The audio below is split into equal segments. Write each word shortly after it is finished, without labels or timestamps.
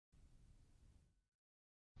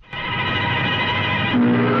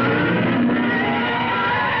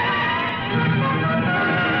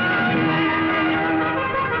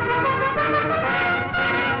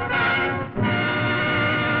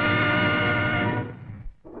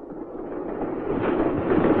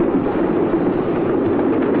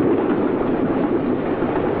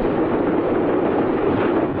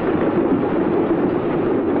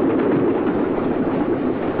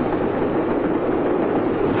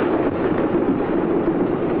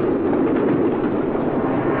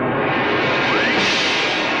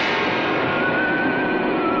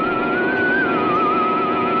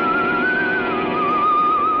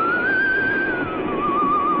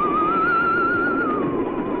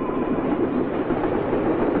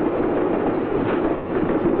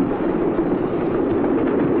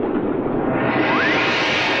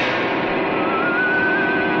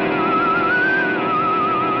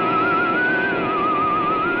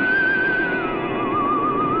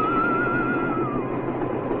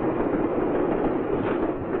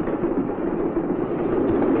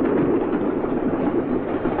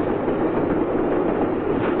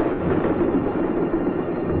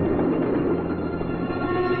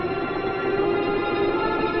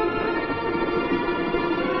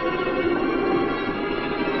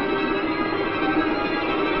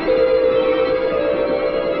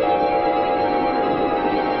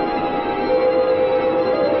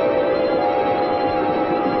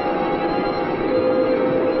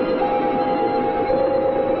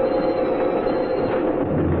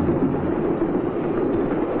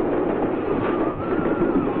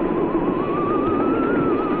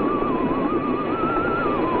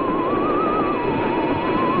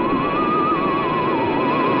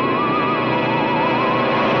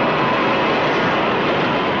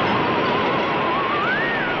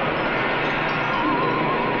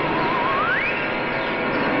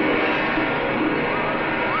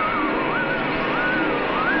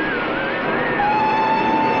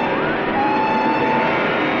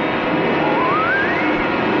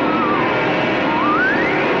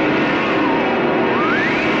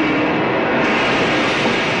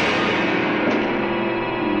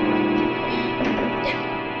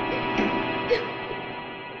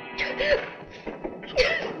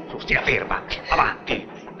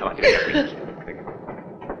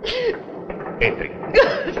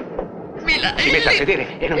Mi lasci. Si metta a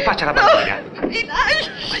sedere e non faccia la bambina. No, mi lasci.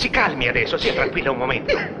 Ma si calmi adesso, sia tranquilla un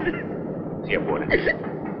momento. Sia buona.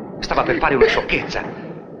 Stava per fare una sciocchezza.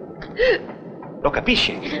 Lo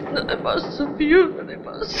capisce? Non ne posso più, non ne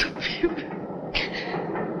posso più.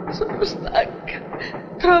 Sono stanca,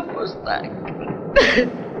 troppo stanca.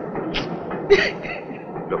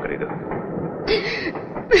 Lo credo.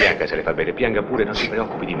 Pianga se le fa bene, pianga pure, non si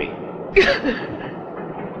preoccupi di me.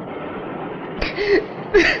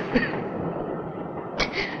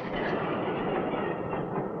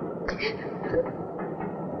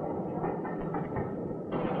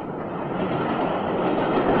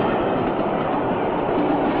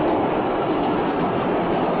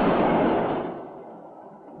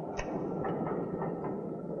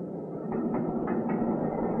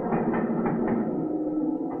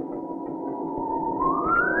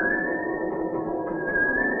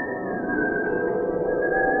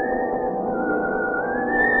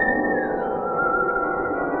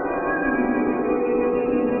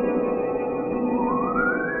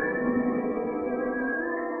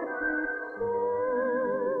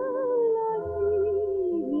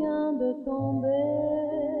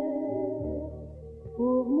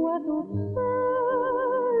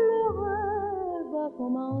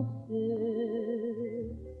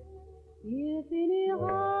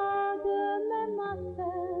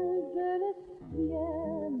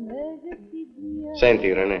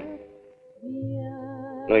 Senti, René,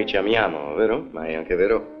 noi ci amiamo, vero? Ma è anche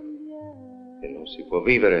vero che non si può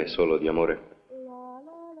vivere solo di amore.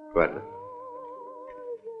 Guarda.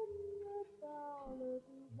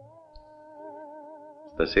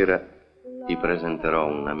 Stasera ti presenterò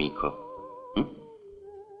un amico.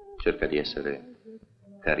 Cerca di essere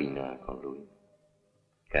carina con lui.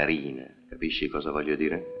 Carina, capisci cosa voglio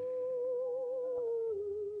dire?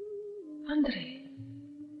 Andrea.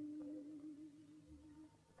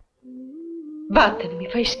 Vattene, mi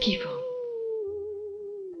fai schifo.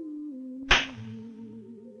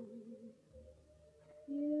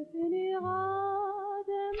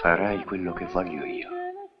 Farai quello che voglio io.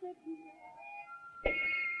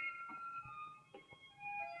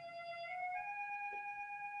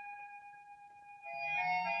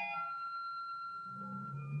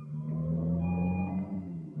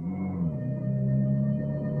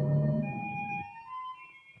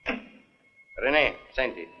 René,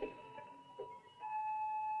 senti.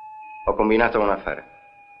 Ho combinato un affare.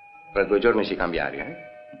 Fra 2 giorni si cambia aria, eh?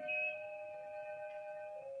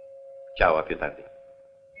 Ciao, a più tardi.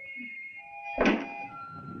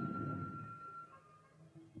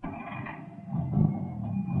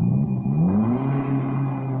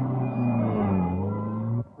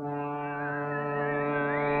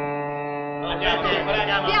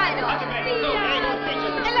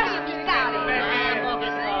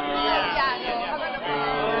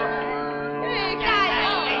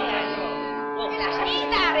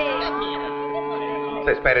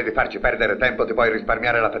 Se speri di farci perdere tempo ti puoi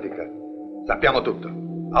risparmiare la fatica. Sappiamo tutto.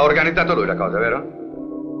 Ha organizzato lui la cosa,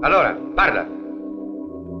 vero? Allora, parla.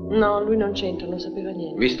 No, lui non c'entra, non sapeva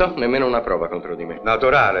niente. Visto? Nemmeno una prova contro di me.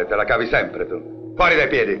 Naturale, te la cavi sempre tu. Fuori dai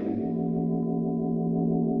piedi.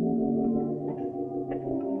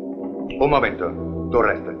 Un momento, tu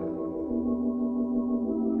resta.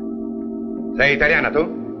 Sei italiana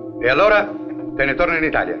tu? E allora te ne torni in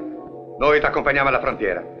Italia. Noi ti accompagniamo alla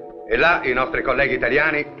frontiera. E là i nostri colleghi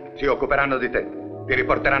italiani si occuperanno di te. Ti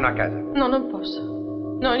riporteranno a casa. No, non posso.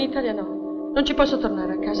 No, in Italia no. Non ci posso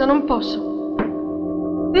tornare a casa, non posso.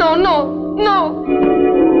 No, no,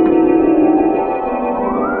 no!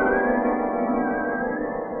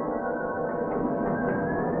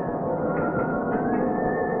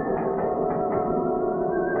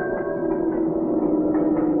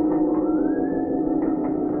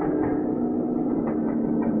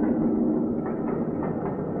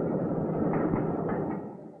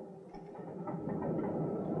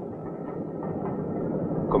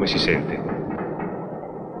 Come si sente?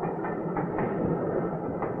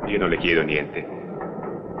 Io non le chiedo niente,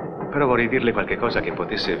 però vorrei dirle qualche cosa che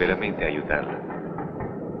potesse veramente aiutarla.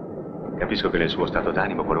 Capisco che nel suo stato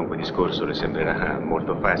d'animo qualunque discorso le sembrerà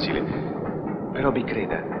molto facile, però mi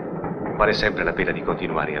creda, vale sempre la pena di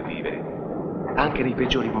continuare a vivere, anche nei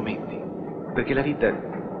peggiori momenti, perché la vita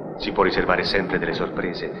si può riservare sempre delle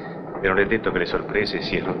sorprese, e non è detto che le sorprese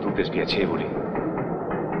siano tutte spiacevoli.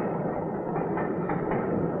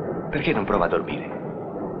 Perché non prova a dormire?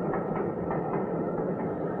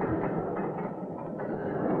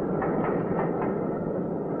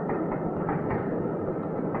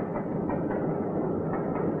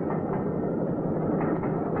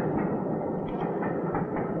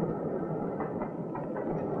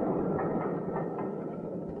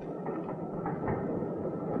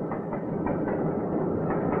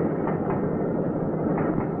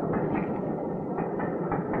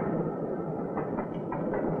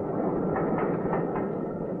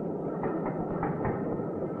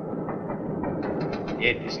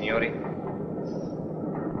 Niente, signori.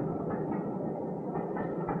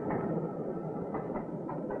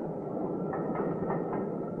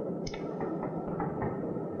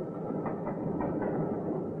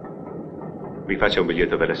 Mi faccia un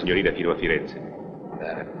biglietto per la signorina fino a Firenze.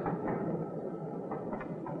 Bene.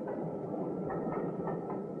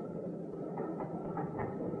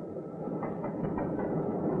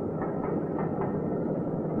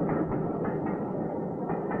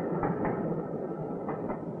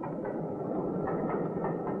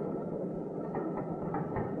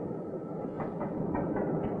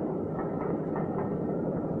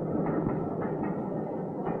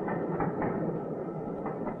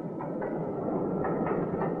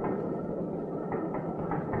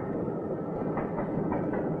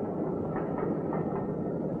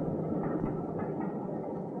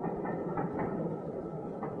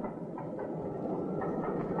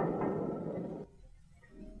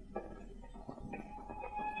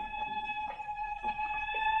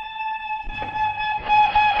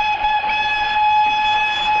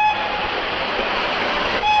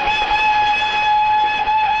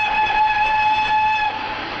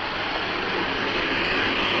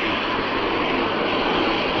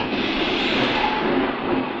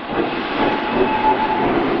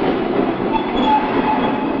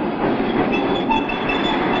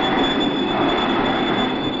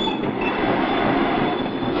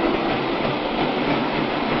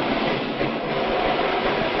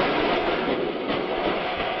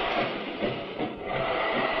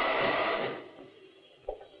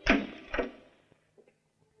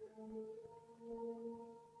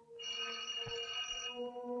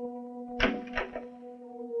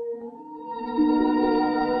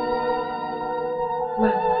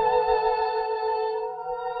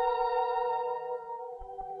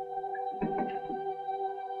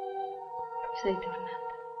 Sei tornata.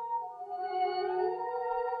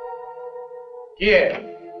 Chi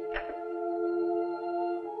è?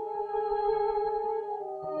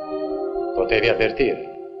 Potevi avvertire.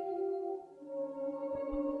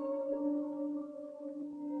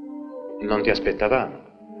 Non ti aspettavamo.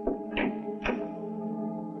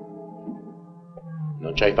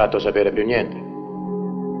 Non ci hai fatto sapere più niente.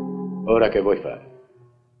 Ora che vuoi fare?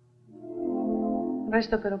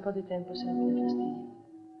 Resto per un po' di tempo se non mi dà fastidio.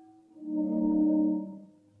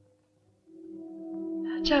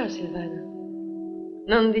 Ciao Silvano.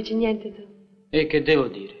 Non dici niente tu? E che devo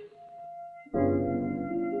dire?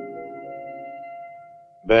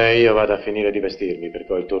 Beh, io vado a finire di vestirmi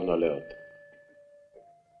perché ho il turno alle 8.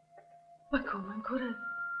 Ma come, ancora?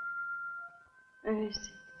 Sì,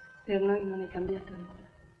 per noi non è cambiato nulla.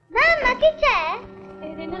 Mamma, chi c'è?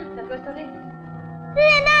 È Renata, tua sorella.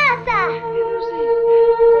 Renata! Rosetta!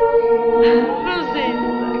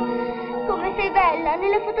 Rosetta! Come sei bella!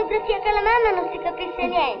 Nella fotografia con la mamma non si capisce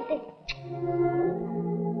niente.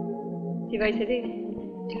 Ti vuoi sedere?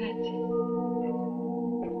 Grazie.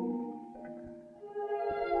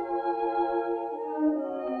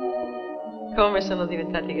 Come sono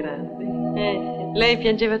diventati grandi. Sì. Lei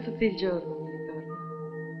piangeva tutto il giorno, mi ricordo.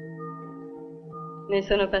 Ne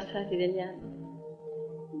sono passati degli anni.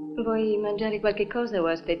 Vuoi mangiare qualche cosa o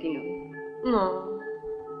aspetti noi? No.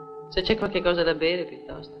 Se c'è qualche cosa da bere,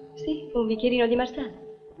 piuttosto. Sì, un bicchierino di marsala.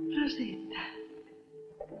 Rosetta.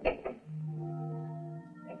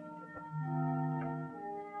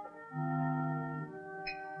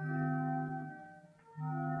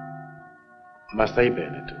 Ma stai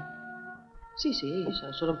bene tu? Sì,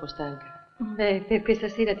 sono solo un po' stanca. Beh, per questa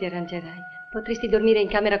sera ti arrangerai. Potresti dormire in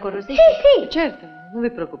camera con Rosetta? Sì. Certo, non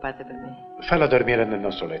vi preoccupate per me. Falla dormire nel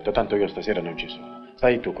nostro letto, tanto io stasera non ci sono.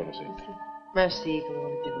 Stai tu con Rosetta. Sì. Ma sì, come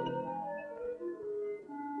volete voi.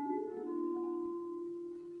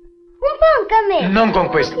 Un po' anche a me. Non con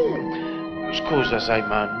questo. Scusa, sai,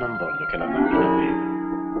 ma non voglio che la bambina bevi.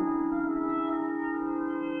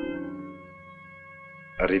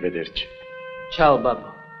 Arrivederci. Ciao, babbo.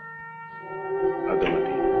 A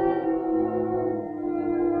domattina.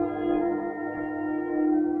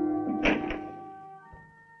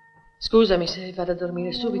 Scusami se vado a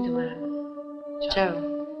dormire subito, ma...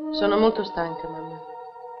 Ciao. Sono molto stanca, mamma.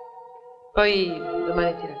 Poi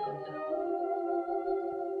domani ti racconto.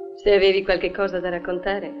 Se avevi qualche cosa da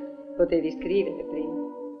raccontare, potevi scrivere prima.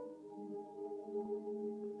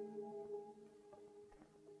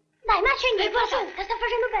 Dai, ma accendi il fuoco. Sta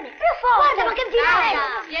facendo bene. Più forte. Guarda, ma che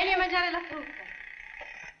figata. Vieni a mangiare la frutta.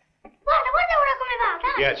 Guarda ora come va.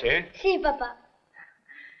 Ti piace, eh? Sì, papà.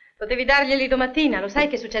 Potevi darglieli domattina, lo sai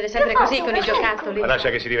che succede sempre così con i giocattoli. Ma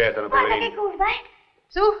lascia che si divertano, Guarda poverini. che curva,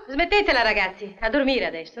 Su, smettetela ragazzi, a dormire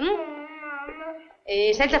adesso.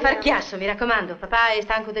 E senza far chiasso, mi raccomando, papà è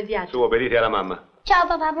stanco del viaggio. Su, obbedite alla mamma. Ciao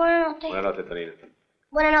papà, buonanotte. Buonanotte, Tonino.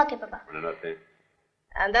 Buonanotte papà. Buonanotte.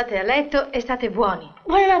 Andate a letto e state buoni.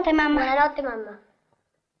 Buonanotte mamma. Buonanotte mamma.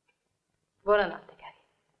 Buonanotte, cari.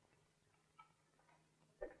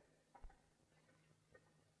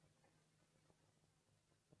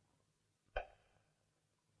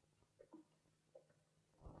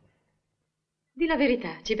 Di la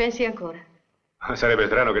verità, ci pensi ancora? Sarebbe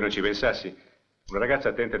strano che non ci pensassi. Una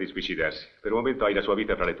ragazza tenta di suicidarsi. Per un momento hai la sua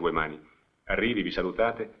vita fra le tue mani. Arrivi, vi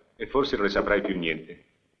salutate e forse non ne saprai più niente.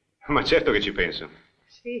 Ma certo che ci penso.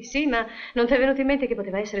 Sì, ma non ti è venuto in mente che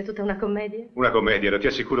poteva essere tutta una commedia? Una commedia, ti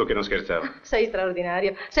assicuro che non scherzavo. Sei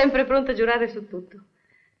straordinario, sempre pronto a giurare su tutto.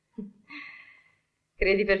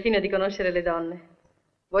 Credi perfino di conoscere le donne.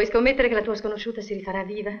 Vuoi scommettere che la tua sconosciuta si rifarà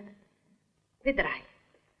viva? Vedrai.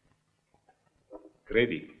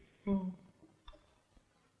 Credi?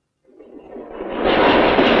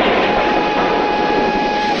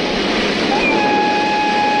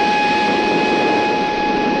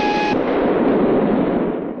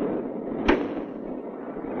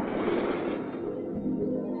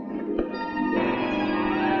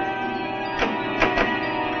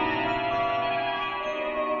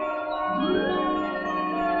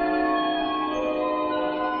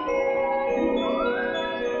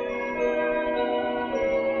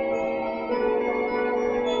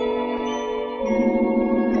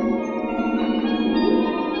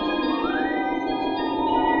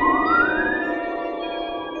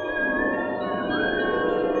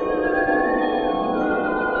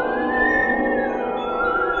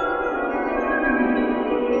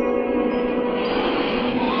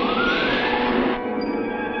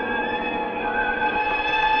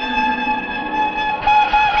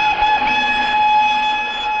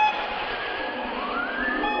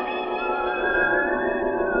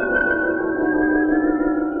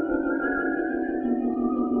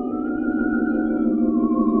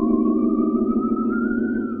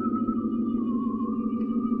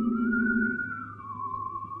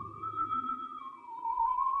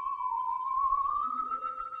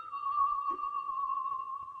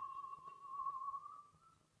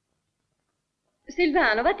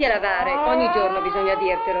 Silvano, vatti a lavare. Ogni giorno bisogna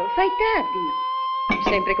dirtelo. Fai tardi.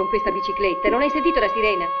 Sempre con questa bicicletta. Non hai sentito la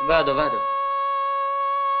sirena? Vado.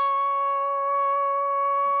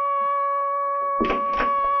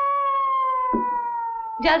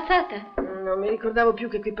 Già alzata? Non mi ricordavo più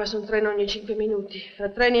che qui passa un treno ogni 5 minuti. Fra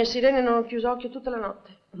treni e sirene non ho chiuso occhio tutta la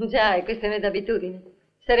notte. Già, e questa è d'abitudine.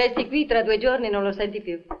 Se resti qui tra 2 giorni non lo senti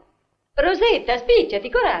più. Rosetta,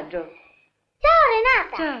 spicciati, coraggio. Ciao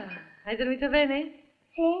Renata. Ciao, hai dormito bene?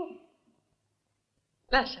 Sì.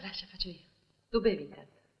 Lascia, faccio io. Tu bevi intanto.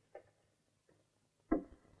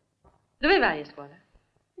 Dove vai a scuola?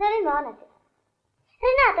 Dalle monache.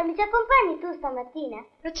 Renata, mi ci accompagni tu stamattina?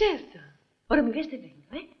 Ma certo. Ora mi vesto e vengo,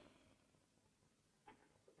 eh?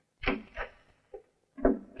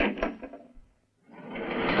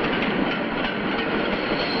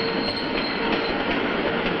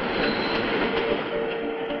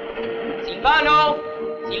 Silvano!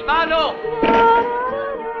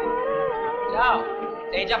 Ciao,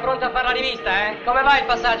 sei già pronta a fare la rivista, eh? Come va il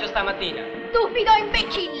passaggio stamattina? Stupido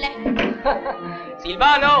imbecille!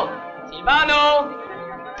 Silvano!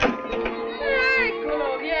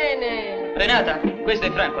 Eccolo, viene! Renata, questo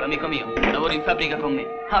è Franco, l'amico mio. Lavora in fabbrica con me.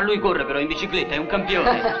 Lui corre però in bicicletta, è un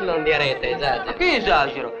campione. Non direte, esagero. Che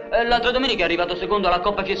esagero? L'altra domenica è arrivato secondo alla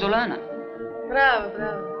Coppa Fiesolana.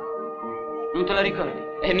 Bravo. Non te la ricordi?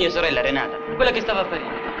 È mia sorella Renata, quella che stava a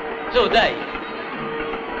Parigi. Su, dai!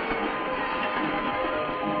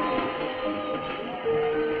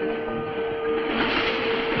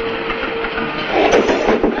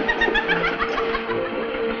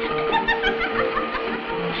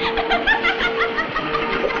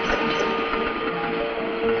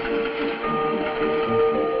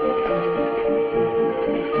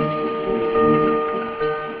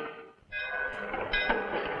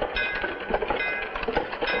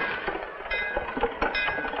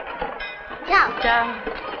 Ciao.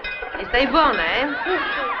 E stai buona, eh?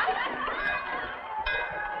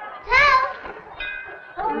 Ciao!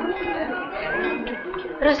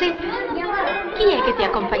 Rosetta, chi è che ti ha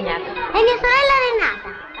accompagnato? È mia sorella Renata.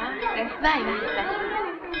 Vai.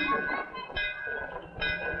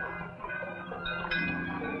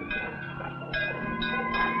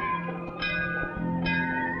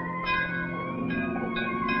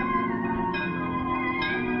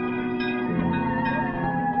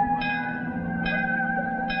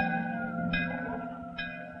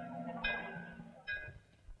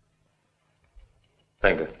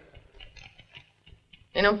 Venga.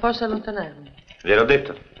 E non posso allontanarmi. Gliel'ho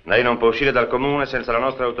detto, lei non può uscire dal comune senza la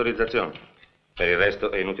nostra autorizzazione. Per il resto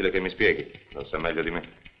è inutile che mi spieghi, lo sa meglio di me.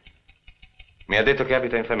 Mi ha detto che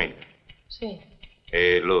abita in famiglia. Sì.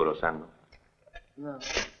 E loro sanno? No.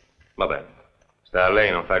 Va bene, sta a lei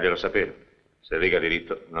non farglielo sapere. Se riga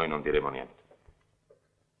diritto, noi non diremo niente.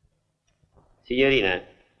 Signorina,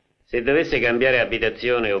 se dovesse cambiare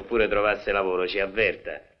abitazione oppure trovasse lavoro, ci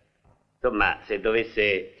avverta. Insomma, se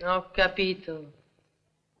dovesse... Ho capito.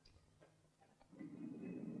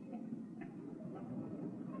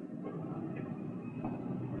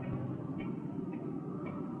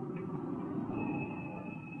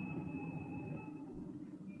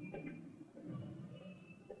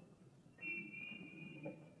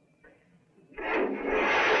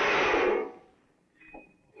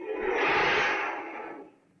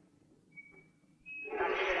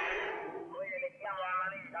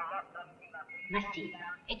 Ma sì,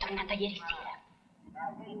 è tornata ieri sera.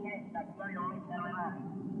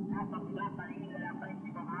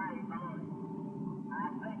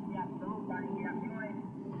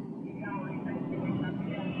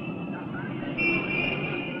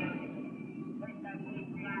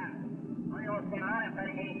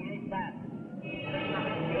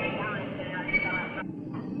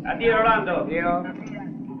 Addio Rolando! Addio.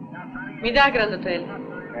 Mi dà Grand Hotel?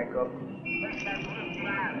 Ecco.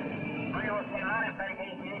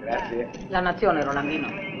 Grazie. La nazione, Rolandino.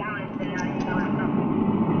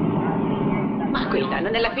 Ma quella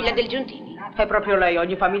non è la figlia del Giuntini? È proprio lei,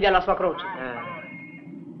 ogni famiglia ha la sua croce.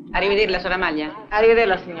 Arrivederla, sora Maglia.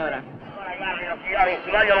 Arrivederla, signora. Signori, si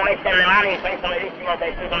vogliono mettere le mani in questo bellissimo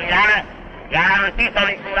tessuto di lana, garantito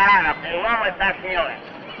di sulla lana per l'uomo e per il signore.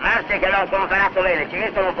 Marce che l'ho comparato bene, ci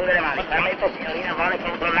mettono pure le mani. Permetto, signorina, vuole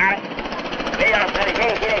controllare? Vedono per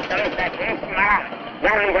esempio questa bellissima lana.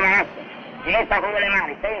 Guardi come nasce. Si metta pure le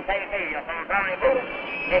mani, senza impedio, controlli pure.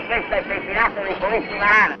 E questo è il pettinato di purissima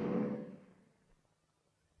lana.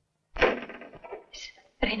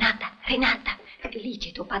 Renata, lì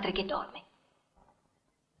c'è tuo padre che dorme.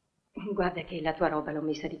 Guarda che la tua roba l'ho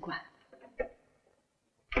messa di qua.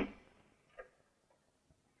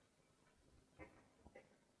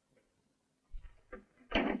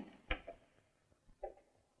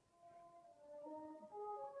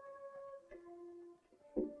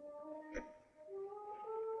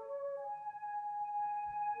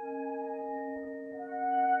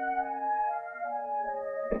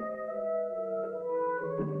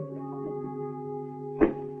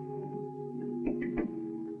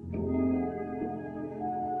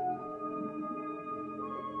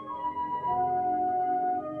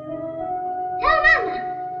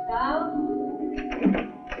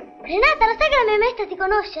 Renata, lo sai che la mia maestra ti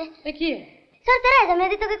conosce? E chi è? Sor Teresa mi ha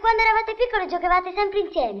detto che quando eravate piccole giocavate sempre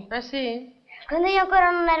insieme. Ah, sì? Quando io ancora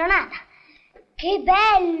non ero nata. Che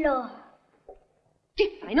bello!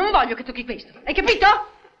 Sì, non voglio che tocchi questo. Hai capito?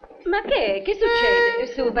 Ma che? Che succede?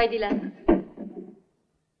 Su, vai di là.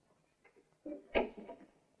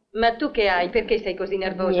 Ma tu che hai? Perché sei così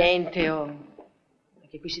nervosa? Niente,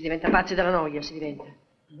 Perché qui si diventa pazzi dalla noia, si diventa.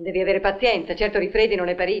 Devi avere pazienza, certo Rifredi non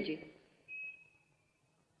è Parigi.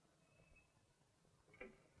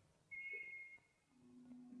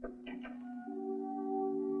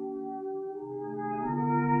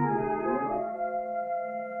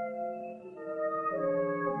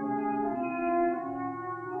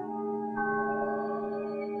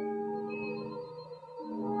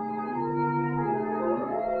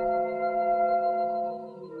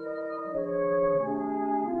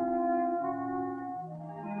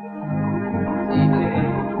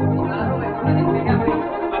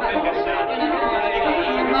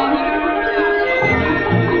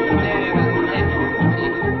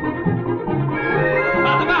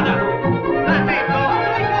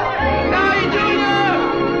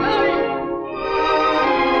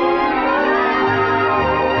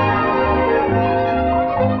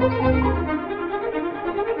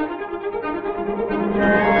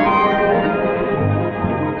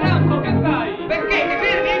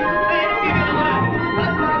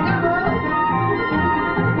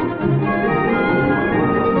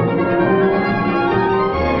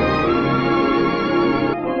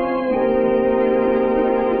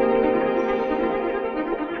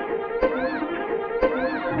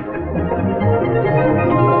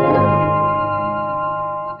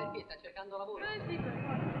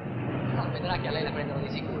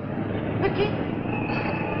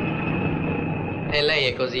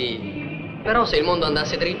 Però se il mondo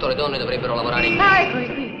andasse dritto le donne dovrebbero lavorare in... Ah,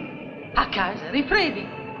 eccoli qui. A casa, Rifredi.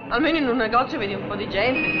 Almeno in un negozio vedi un po' di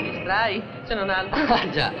gente, ti distrai, se non altro. Ah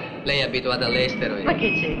già, lei è abituata all'estero e... Ma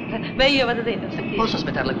che c'entra? Beh, io vado dentro, senti. Posso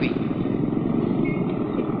aspettarla qui?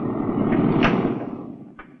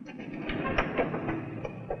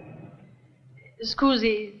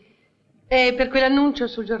 Scusi, è per quell'annuncio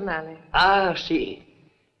sul giornale. Ah, sì.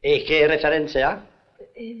 E che referenze ha?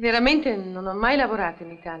 Veramente non ho mai lavorato in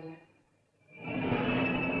Italia.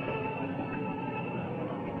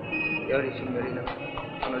 Signori, signorina,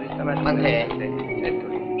 sono di stamattina. Quant'è?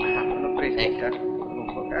 Sono fresca,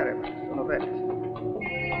 non focare, ma sono belle.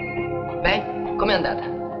 Beh, com'è andata?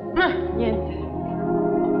 Niente.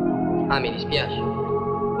 Ah, mi dispiace.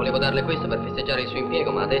 Volevo darle questo per festeggiare il suo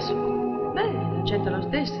impiego, ma adesso... Beh, accetto lo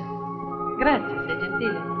stesso. Grazie, sei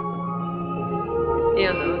gentile. Che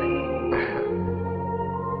onore.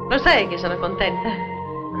 Lo sai che sono contenta?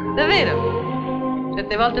 Davvero.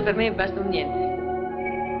 Certe volte per me basta un niente.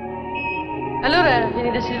 Allora,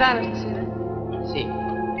 vieni da Silvano stasera? Sì,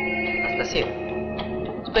 a stasera.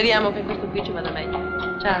 Speriamo che questo ufficio vada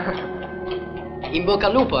meglio. Ciao. In bocca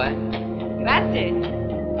al lupo, eh? Grazie.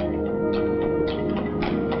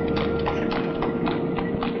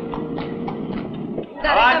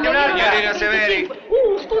 Avanti un attimo, signorina Severi.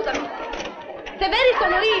 Scusami. Severi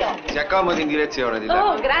sono io. Si accomodi in direzione di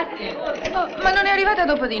là. Oh, grazie. Oh, ma non è arrivata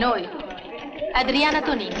dopo di noi. Adriana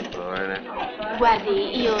Tonini.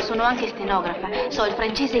 Guardi, io sono anche stenografa, so il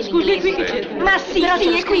francese e Scusi, l'inglese. qui che c'è? Ma sì, Però sì, ce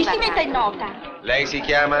lo è qui, scriva, si metta in nota. Lei si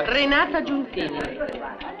chiama? Renata Giuntini.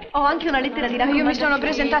 Ho anche una lettera di raccomandazione. Io mi sono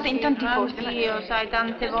presentata in tanti posti. Io, sai,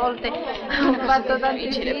 tante volte. Ho fatto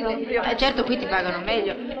tante file. Certo, qui ti pagano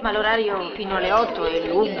meglio, ma l'orario fino alle 8 è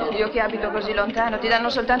lungo. Io che abito così lontano, ti danno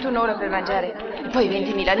soltanto un'ora per mangiare. Poi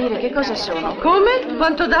 20.000 lire, che cosa sono? Come?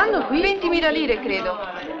 Quanto danno qui? 20.000 lire,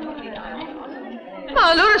 credo. Ma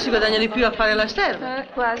allora si guadagna di più a fare la serva.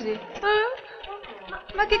 Quasi.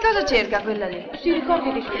 Ma che cosa cerca quella lì? Si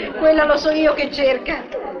ricordi di scrivere. Quella lo so io che cerca.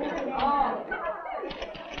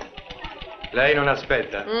 Lei non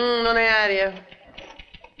aspetta. Non è aria.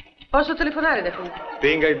 Posso telefonare da qui?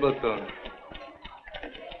 Spinga il bottone.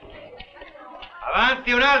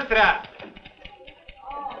 Avanti un'altra!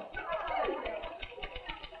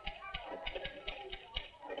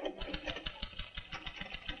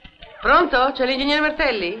 Pronto? C'è l'ingegnere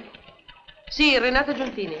Martelli? Sì, Renata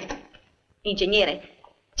Giuntini. Ingegnere,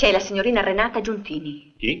 c'è la signorina Renata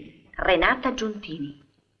Giuntini. Chi? Renata Giuntini.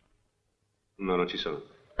 No, non ci sono.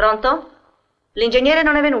 Pronto? L'ingegnere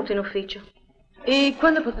non è venuto in ufficio. E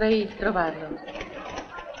quando potrei trovarlo?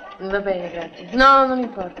 Va bene, grazie. No, non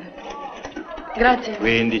importa. Grazie.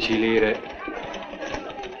 15 lire.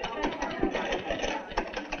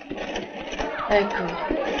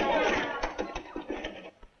 Ecco.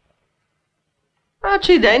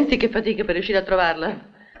 Accidenti, che fatica per riuscire a trovarla.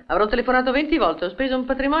 Avrò telefonato 20 volte, ho speso un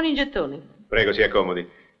patrimonio in gettoni. Prego, si accomodi.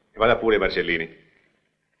 Vada pure, Marcellini.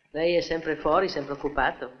 Lei è sempre fuori, sempre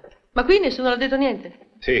occupato. Ma qui nessuno l'ha detto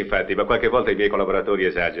niente? Sì, infatti, ma qualche volta i miei collaboratori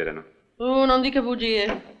esagerano. Non dica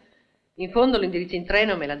bugie. In fondo l'indirizzo in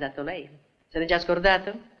treno me l'ha dato lei. Se n'è già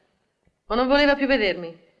scordato? Ma non voleva più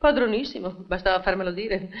vedermi. Padronissimo, bastava farmelo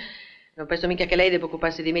dire. Non penso mica che lei debba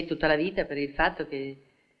occuparsi di me tutta la vita per il fatto che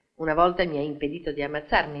una volta mi ha impedito di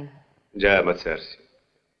ammazzarmi. Già ammazzarsi.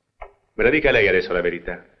 Me la dica lei adesso la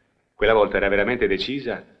verità. Quella volta era veramente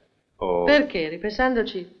decisa o... Perché,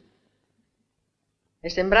 ripensandoci, le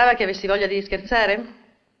sembrava che avessi voglia di scherzare?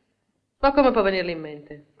 Ma come può venirle in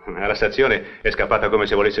mente? Alla stazione è scappata come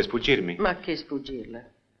se volesse sfuggirmi. Ma che sfuggirla?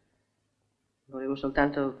 Volevo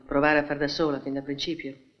soltanto provare a far da sola fin da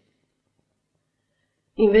principio.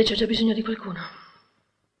 Invece ho già bisogno di qualcuno.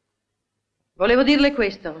 Volevo dirle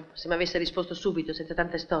questo, se mi avesse risposto subito, senza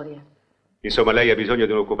tante storie. Insomma, lei ha bisogno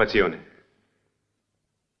di un'occupazione.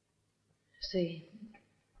 Sì.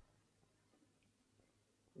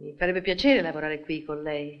 Mi farebbe piacere lavorare qui con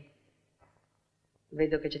lei.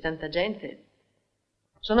 Vedo che c'è tanta gente.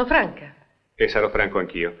 Sono franca. E sarò franco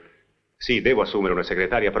anch'io. Sì, devo assumere una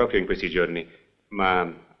segretaria proprio in questi giorni, ma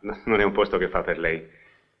non è un posto che fa per lei.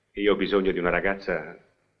 Io ho bisogno di una ragazza...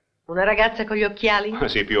 Una ragazza con gli occhiali?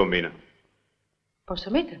 Sì, più o meno. Posso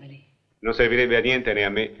mettermeli? Non servirebbe a niente né a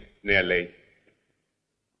me né a lei.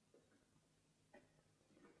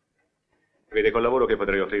 Vede, col lavoro che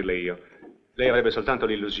potrei offrirle io, lei avrebbe soltanto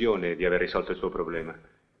l'illusione di aver risolto il suo problema.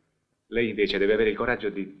 Lei invece deve avere il coraggio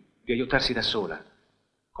di aiutarsi da sola,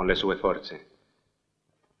 con le sue forze.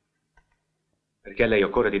 Perché a lei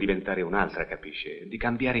occorre di diventare un'altra, capisce? Di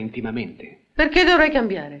cambiare intimamente. Perché dovrei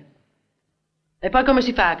cambiare? E poi come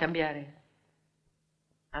si fa a cambiare?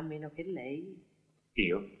 A meno che lei...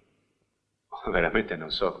 Io? Veramente non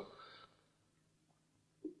so.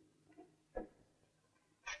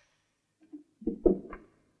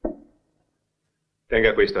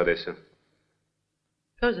 Tenga questo adesso.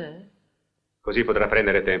 Cos'è? Così potrà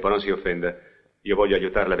prendere tempo, non si offenda. Io voglio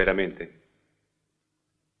aiutarla veramente.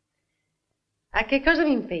 A che cosa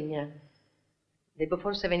mi impegna? Devo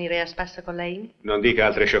forse venire a spasso con lei? Non dica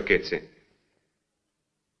altre sciocchezze.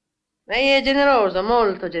 Lei è generoso,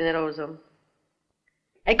 molto generoso.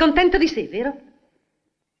 È contento di sé, vero?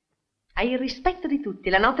 Ha il rispetto di tutti,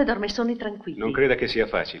 la notte dorme sonni tranquilli. Non creda che sia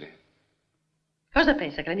facile. Cosa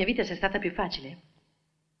pensa, che la mia vita sia stata più facile?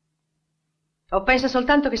 O pensa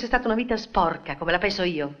soltanto che sia stata una vita sporca, come la penso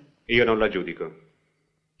io? Io non la giudico.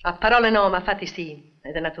 A parole no, ma a fatti sì,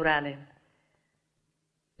 ed è naturale.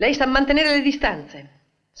 Lei sa mantenere le distanze,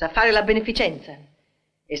 sa fare la beneficenza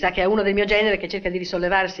e sa che a uno del mio genere che cerca di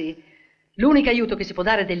risollevarsi l'unico aiuto che si può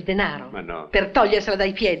dare è del denaro. Ma no. Per togliersela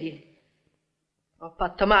dai piedi. Ho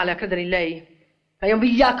fatto male a credere in lei. Lei è un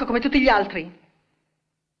vigliacco come tutti gli altri.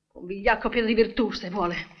 Un vigliacco pieno di virtù, se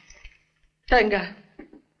vuole. Tenga.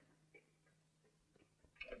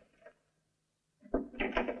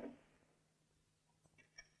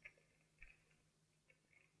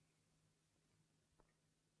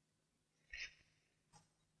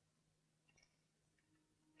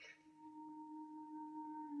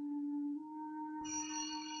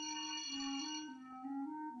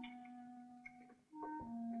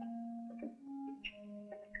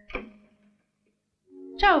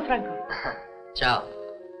 Ciao, Franco. Ciao.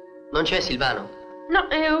 Non c'è Silvano? No,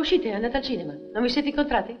 è uscito, è andato al cinema. Non vi siete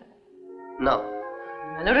incontrati? No.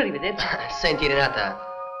 Allora arrivederci. Senti, Renata.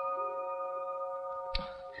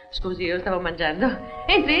 Scusi, io stavo mangiando.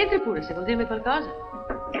 Entri pure, se vuol dirmi qualcosa.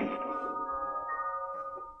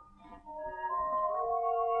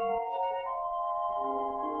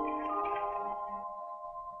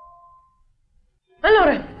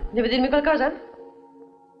 Allora, deve dirmi qualcosa?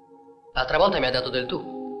 L'altra volta mi ha dato del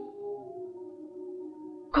tu.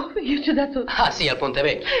 Come? Io ti ho dato... Ah, sì, al Ponte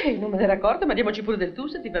Vecchio. Non me ne ero accorta, ma diamoci pure del tu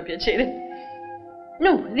se ti fa piacere.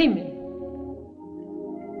 No, dimmi.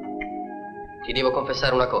 Ti devo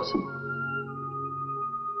confessare una cosa.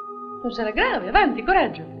 Non sarà grave, avanti,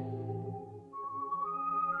 coraggio.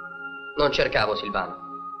 Non cercavo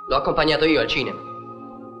Silvano. L'ho accompagnato io al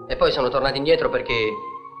cinema. E poi sono tornato indietro perché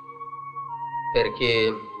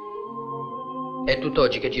è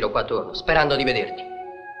tutt'oggi che giro qua attorno, sperando di vederti.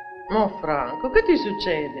 Oh, Franco, che ti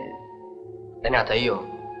succede? Renata, io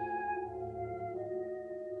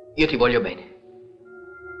ti voglio bene.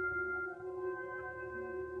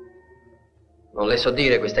 Non le so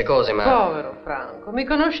dire queste cose, ma... Povero Franco, mi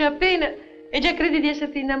conosce appena e già credi di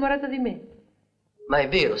esserti innamorato di me. Ma è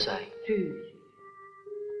vero, sai. Sì.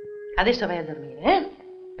 Adesso vai a dormire, eh?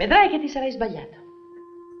 Vedrai che ti sarai sbagliato.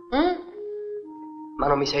 Ma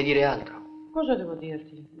non mi sai dire altro. Cosa devo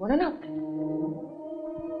dirti? Buonanotte.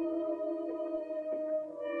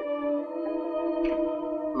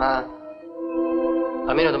 Ma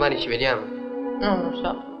almeno domani ci vediamo. Non lo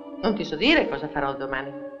so. Non ti so dire cosa farò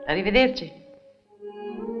domani. Arrivederci.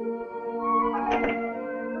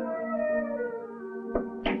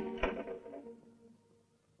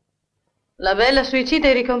 La bella suicida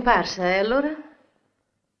è ricomparsa, e allora?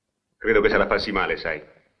 Credo che se la passi male, sai.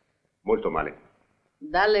 Molto male.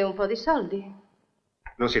 Dalle un po' di soldi.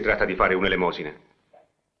 Non si tratta di fare un'elemosina.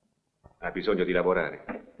 Ha bisogno di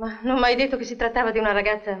lavorare. Ma non mi hai detto che si trattava di una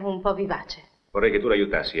ragazza un po' vivace. Vorrei che tu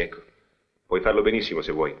l'aiutassi, ecco. Puoi farlo benissimo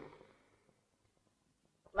se vuoi.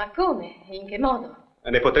 Ma come? In che modo?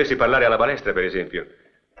 Ne potresti parlare alla balestra, per esempio.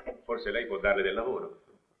 Forse lei può darle del lavoro.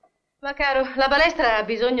 Ma caro, la balestra ha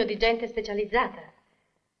bisogno di gente specializzata.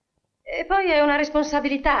 E poi è una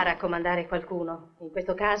responsabilità raccomandare qualcuno. In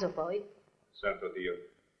questo caso, poi... Santo Dio,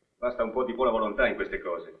 basta un po' di buona volontà in queste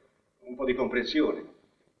cose. Un po' di comprensione.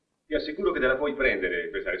 Ti assicuro che te la puoi prendere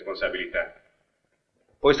questa responsabilità.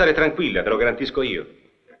 Puoi stare tranquilla, te lo garantisco io.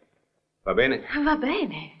 Va bene? Va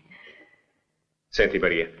bene. Senti,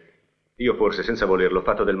 Maria, io forse, senza volerlo, ho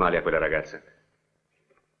fatto del male a quella ragazza.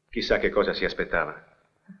 Chissà che cosa si aspettava.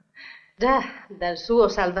 Già, dal suo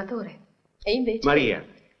Salvatore. E invece... Maria,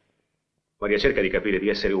 cerca di capire di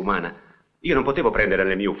essere umana. Io non potevo prenderla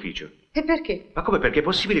nel mio ufficio. E perché? Ma come perché? È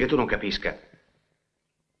possibile che tu non capisca?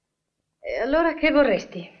 E allora che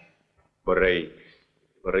vorresti? Vorrei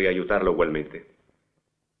aiutarla ugualmente.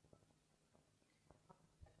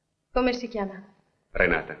 Come si chiama?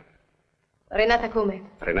 Renata. Renata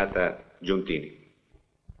come? Renata Giuntini.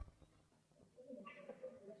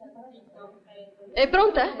 È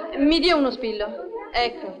pronta? Mi dia uno spillo.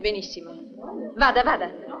 Ecco, benissimo. Vada,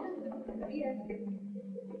 vada.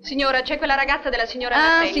 Signora, c'è quella ragazza della signora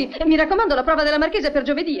Nazzari. Sì, mi raccomando, la prova della marchesa per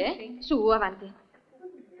giovedì, eh? Sì. Su, avanti.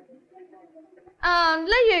 Ah,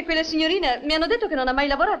 lei e quella signorina mi hanno detto che non ha mai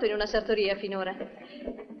lavorato in una sartoria finora.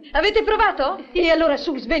 Avete provato? E allora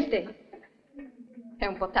su, svelte. È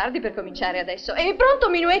un po' tardi per cominciare adesso. È pronto,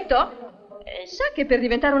 minuetto? Sa che per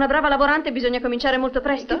diventare una brava lavorante bisogna cominciare molto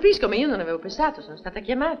presto? Capisco, ma io non avevo pensato, sono stata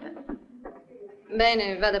chiamata.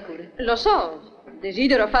 Bene, vada pure. Lo so,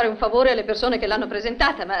 desidero fare un favore alle persone che l'hanno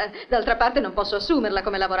presentata, ma d'altra parte non posso assumerla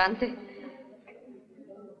come lavorante.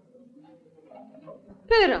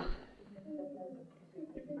 Però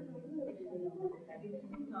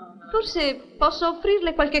forse posso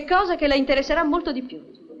offrirle qualche cosa che la interesserà molto di più.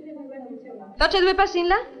 Faccia 2 passi in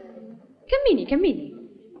là. Cammini, cammini.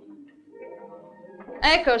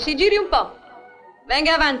 Ecco, si giri un po'.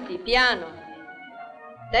 Venga avanti, piano.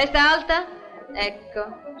 Testa alta. Ecco.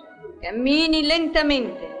 Cammini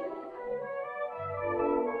lentamente.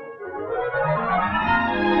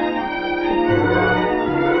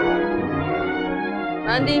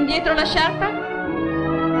 Mandi indietro la sciarpa.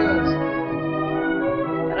 Così.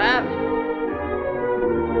 Bravo.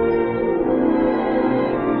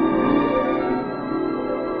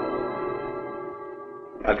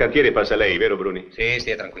 Al cantiere passa lei, vero Bruni? Sì,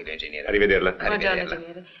 stia tranquillo, ingegnere. Arrivederla. Buongiorno,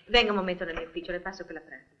 ingegnere. Venga un momento nel mio ufficio, le passo quella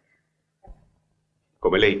pratica.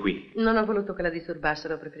 Come lei qui? Non ho voluto che la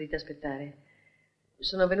disturbassero, ho preferito aspettare.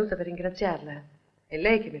 Sono venuta per ringraziarla. È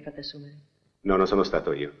lei che mi ha fatto assumere. No, non sono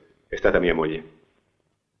stato io. È stata mia moglie.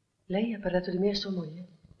 Lei ha parlato di me a sua moglie?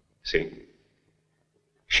 Sì.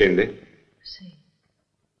 Scende? Sì.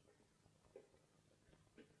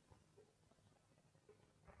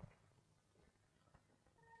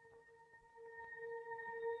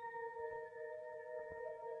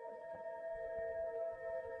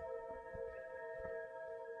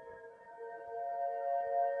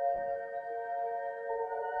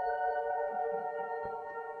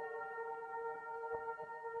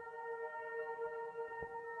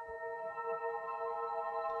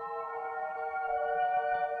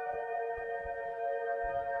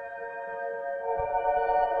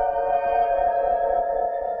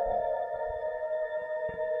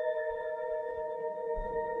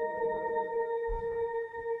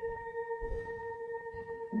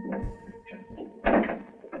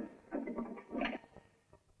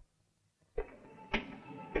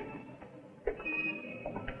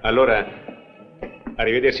 Allora,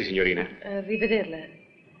 arrivederci, signorina. Rivederla.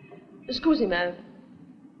 Scusi, ma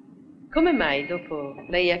come mai dopo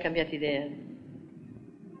lei ha cambiato idea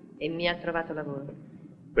e mi ha trovato lavoro?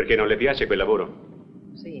 Perché non le piace quel lavoro?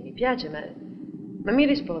 Sì, mi piace, ma mi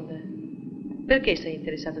risponda. Perché sei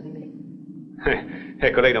interessato di me?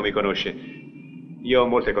 Ecco, lei non mi conosce. Io ho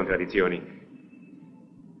molte contraddizioni.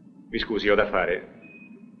 Mi scusi, ho da fare.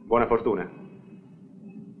 Buona fortuna.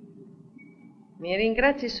 Mi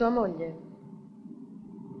ringrazi sua moglie?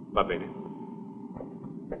 Va bene.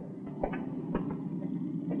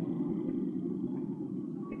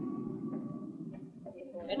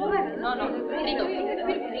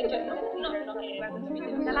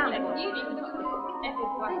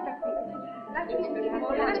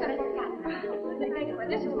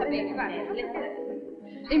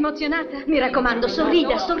 Emozionata? Mi raccomando,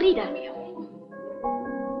 sorrida, sorrida.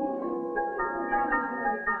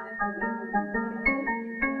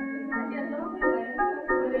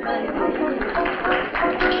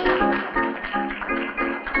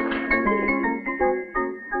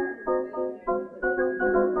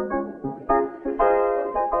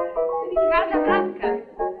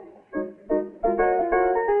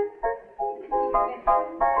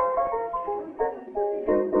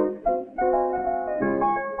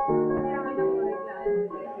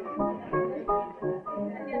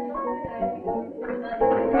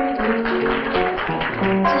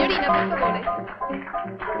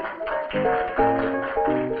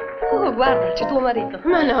 Guarda, c'è tuo marito.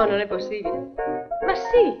 Ma no, non è possibile. Ma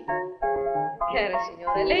sì. Cara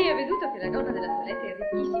signora, lei ha veduto che la donna della toilette è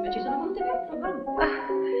ricchissima. Ci sono venute 4 donne.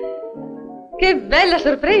 Che bella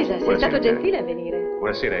sorpresa. Sei stato gentile a venire.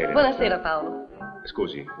 Buonasera, Elena. Buonasera, Paolo.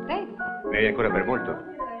 Scusi, Prego. ne hai ancora per molto?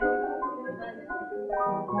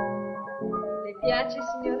 Le piace,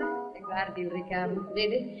 signora? Guardi il ricamo.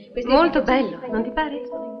 Vede? Molto bello, non ti pare?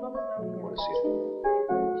 Buonasera.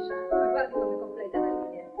 Guardi come completa la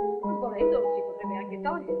linea. Volendo lo si potrebbe anche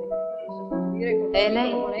togliere e sostituire con E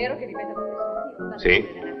lei? un nero che ripeta questo. Sì.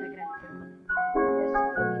 Guardi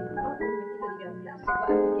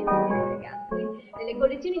che linee eleganti. Nelle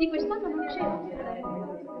collezioni di quest'anno non c'è un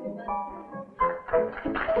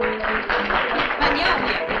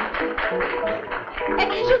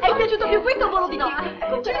è piaciuto più questo o volo di no?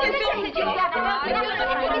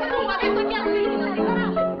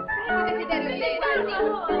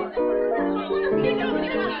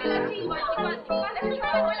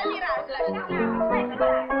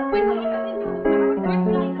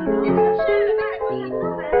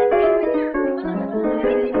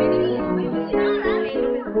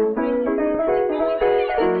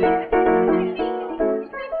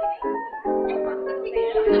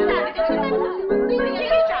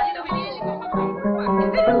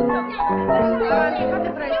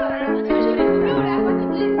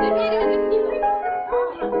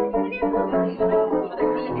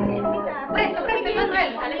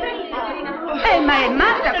 Ma è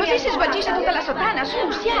matta, così si sgualcisce tutta la sottana.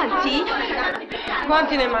 Su, si alzi.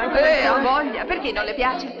 Quanti ne mancano? Ho voglia. Perché non le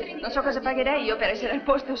piace? Non so cosa pagherei io per essere al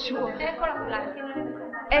posto suo.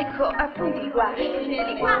 Ecco, appunto i guanti.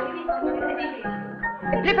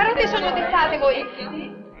 Preparate il sogno d'estate voi.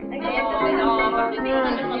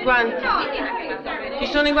 I guanti. Ci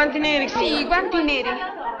sono i guanti neri? Sì, i guanti neri.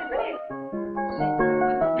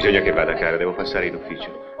 Bisogna che vada, cara, devo passare in ufficio.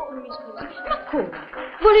 Ma come?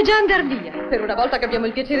 Vuole già andar via. Per una volta che abbiamo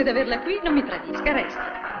il piacere di averla qui, non mi tradisca,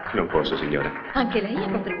 resta. Non posso, signora. Anche lei ha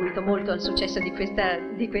contribuito molto al successo di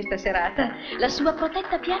questa serata. La sua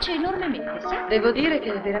protetta piace enormemente, sa? Devo dire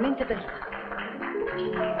che è veramente bella.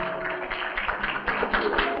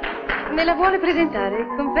 Me la vuole presentare?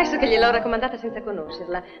 Confesso che gliel'ho raccomandata senza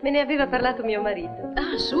conoscerla. Me ne aveva parlato mio marito.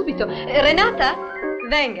 Ah, subito. Renata?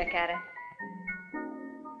 Venga, cara.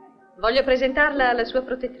 Voglio presentarla alla sua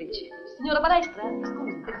protettrice. Signora Balestra?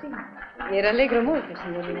 Scusi, sì. Mi rallegro molto,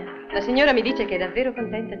 signorina. La signora mi dice che è davvero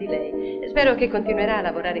contenta di lei. Spero che continuerà a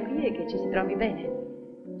lavorare qui e che ci si trovi bene.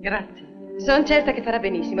 Grazie. Sono certa che farà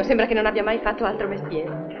benissimo. Sembra che non abbia mai fatto altro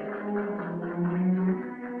mestiere.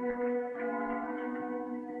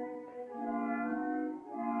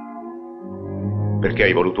 Perché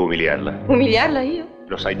hai voluto umiliarla? Umiliarla io?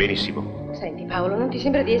 Lo sai benissimo. Senti, Paolo, non ti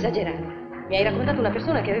sembra di esagerare? Mi hai raccontato una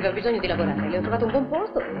persona che aveva bisogno di lavorare. Le ho trovato un buon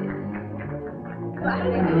posto e...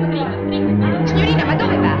 Signorina, ma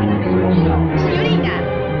dove va? Signorina!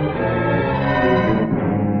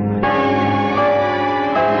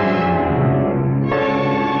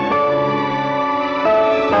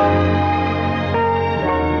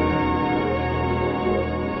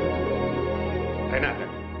 Renata,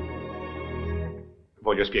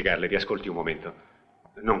 voglio spiegarle, vi ascolti un momento.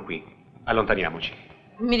 Non qui, allontaniamoci.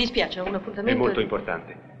 Mi dispiace, ho un appuntamento. È molto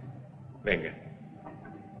importante. Venga.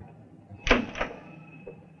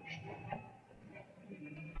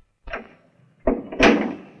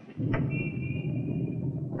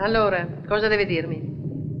 Allora, cosa deve dirmi?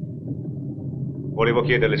 Volevo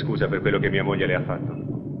chiederle scusa per quello che mia moglie le ha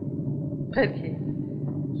fatto. Perché?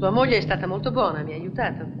 Sua moglie è stata molto buona, mi ha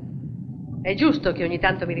aiutato. È giusto che ogni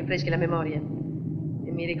tanto mi rinfreschi la memoria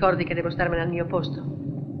e mi ricordi che devo starmene al mio posto.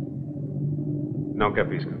 Non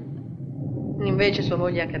capisco. Invece sua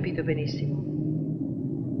moglie ha capito benissimo.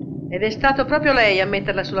 Ed è stato proprio lei a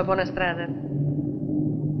metterla sulla buona strada.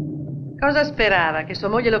 Cosa sperava? Che sua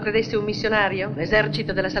moglie lo credesse un missionario?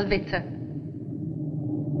 L'esercito della salvezza?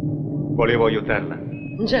 Volevo aiutarla.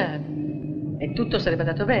 Già, e tutto sarebbe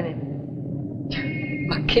andato bene.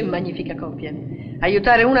 Ma che magnifica coppia.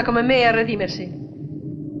 Aiutare una come me a redimersi.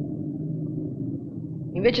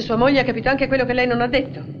 Invece sua moglie ha capito anche quello che lei non ha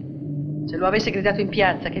detto. Se lo avesse gridato in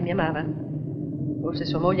piazza che mi amava, forse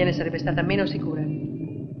sua moglie ne sarebbe stata meno sicura.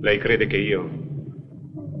 Lei crede che io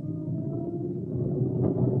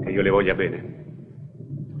le voglia bene?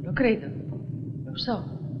 Lo credo, lo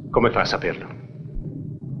so. Come fa a saperlo?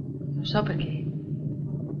 Lo so perché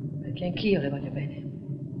anch'io le voglio bene.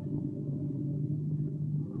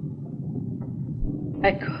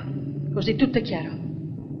 Ecco, così tutto è chiaro.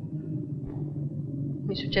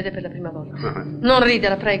 Mi succede per la prima volta. Non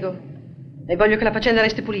ridere, prego. E voglio che la faccenda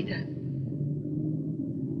resti pulita.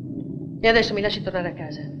 E adesso mi lasci tornare a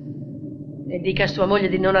casa. E dica a sua moglie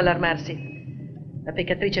di non allarmarsi. La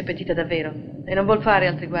peccatrice è pentita davvero e non vuol fare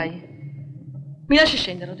altri guai. Mi lasci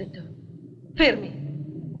scendere, ho detto. Fermi.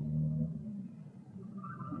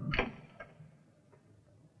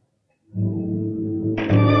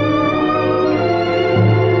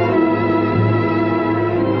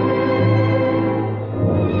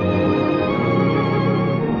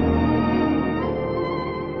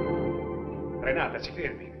 Renata, si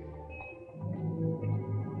fermi.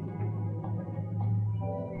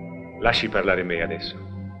 Lasci parlare me adesso.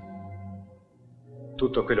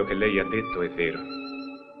 Tutto quello che lei ha detto è vero.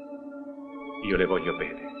 Io le voglio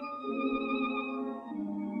bene.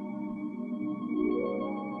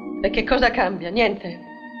 E che cosa cambia? Niente.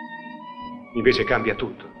 Invece cambia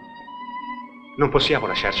tutto. Non possiamo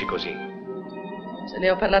lasciarci così. Se le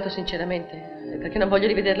ho parlato sinceramente è perché non voglio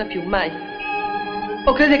rivederla più, mai.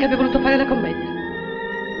 O crede che abbia voluto fare la commedia?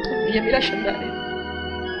 Via, mi lascia andare.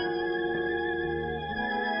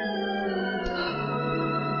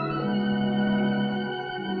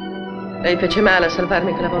 Lei fece male a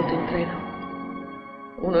salvarmi quella volta in treno.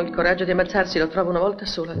 Uno il coraggio di ammazzarsi lo trova una volta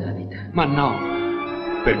sola nella vita. Ma no.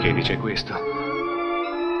 Perché dice questo?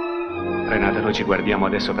 Renata, noi ci guardiamo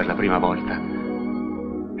adesso per la prima volta.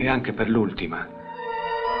 E anche per l'ultima.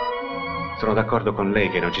 Sono d'accordo con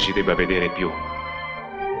lei che non ci si debba vedere più.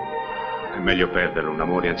 È meglio perderlo, un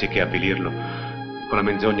amore, anziché avvilirlo con la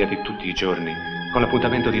menzogna di tutti i giorni, con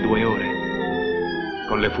l'appuntamento di 2 ore.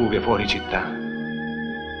 con le fughe fuori città.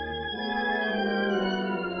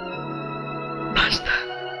 Basta.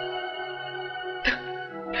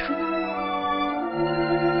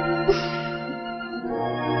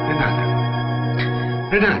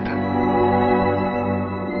 Renata.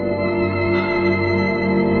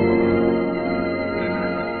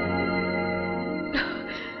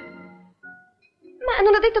 Ma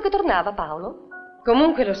non ha detto che tornava, Paolo?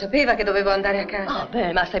 Comunque lo sapeva che dovevo andare a casa. Oh,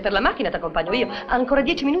 beh, ma stai per la macchina, ti accompagno io. Ancora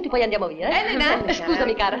 10 minuti, poi andiamo via, eh? Renata.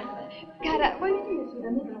 Scusami, cara. Cara, vuoi venire su da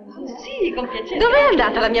me? Sì, con piacere. Dov'è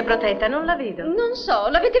andata la mia protetta? Non la vedo. Non so,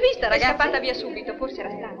 l'avete vista, È ragazzi? scappata via subito, forse era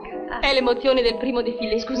stanca. È l'emozione del primo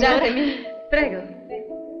defilé, scusatemi. Prego.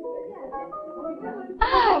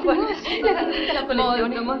 Ah, buonasera. La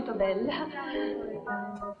collezione molto, molto bella.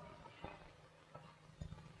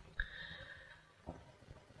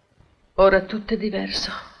 Ora tutto è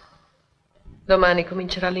diverso. Domani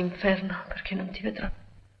comincerà l'inferno perché non ti vedrò.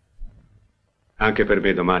 Anche per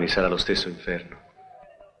me domani sarà lo stesso inferno.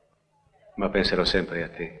 Ma penserò sempre a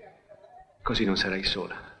te. Così non sarai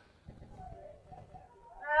sola.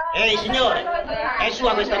 Ehi, signore, è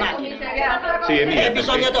sua questa macchina? Sì, è mia.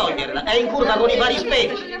 Bisogna toglierla, è in curva con i vari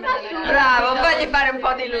specchi. Bravo, fagli fare un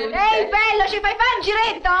po' di luce. Ehi, bello, ci fai fare un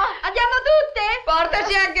giretto? Andiamo tutte?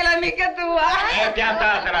 Portaci anche l'amica tua.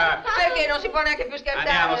 Piantatela. Perché non si può neanche più scherzare?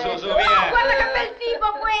 Andiamo, su, Oh, via. guarda che bel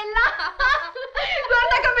tipo quella!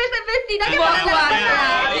 Guarda come sei vestita, che vuole vuoi guardare?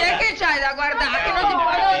 guardare? E che c'hai da guardare? Che non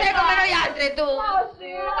sei come noi altri tu.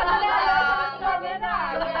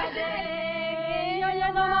 Io gli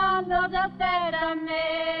domando se aspetta a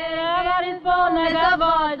me, la risponde da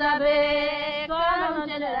voi sapere, come non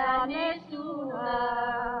ce n'era nessuna.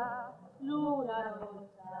 Luna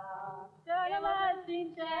rossa, se è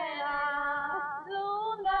sincera,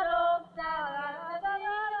 luna rossa.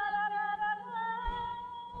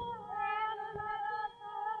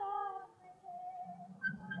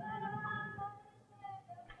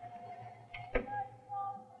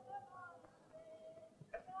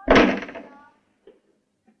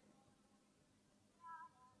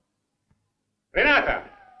 Renata!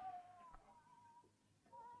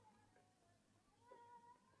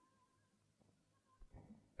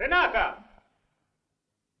 Renata!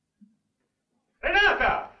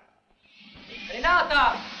 Renata!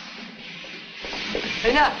 Renata!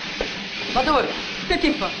 Renata! Ma dove? Che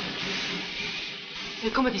ti fa?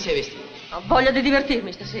 E come ti sei vestita? Ho voglia di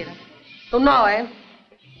divertirmi stasera. Tu no, eh?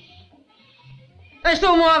 E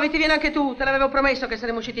su, muoviti, vieni anche tu. Te l'avevo promesso che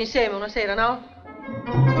saremmo usciti insieme una sera, no?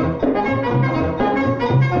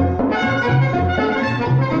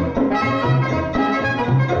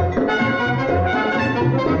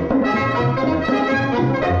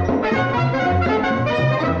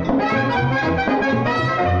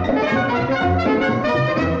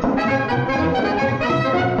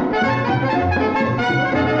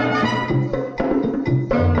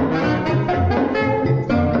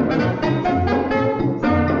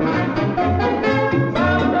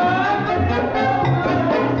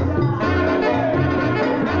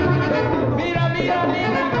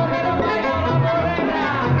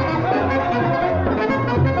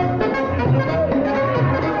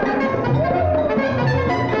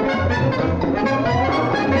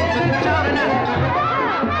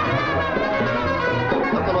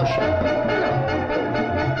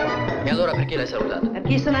 Perché l'hai salutato?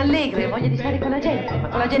 Perché sono allegra e voglio di stare con la gente, ma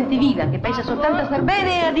con la gente viva, che pensa soltanto a star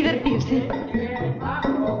bene e a divertirsi.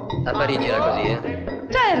 A Parigi era così, eh?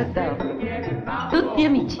 Certo! Tutti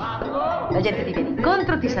amici. La gente ti viene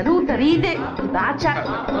incontro, ti saluta, ride, ti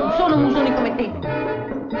bacia. Non sono musoni come te.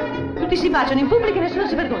 Tutti si baciano in pubblico e nessuno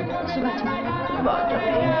si vergogna. Si baciano.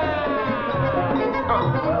 Baciami.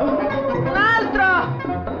 Un altro!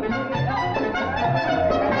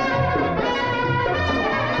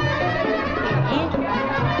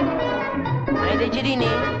 Hai dei cerini?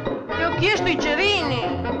 Ti ho chiesto i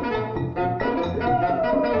cerini!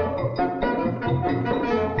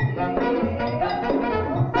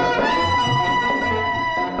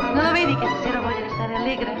 Non lo vedi che stasera voglio restare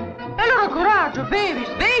allegra? E allora coraggio, bevi,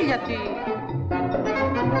 svegliati!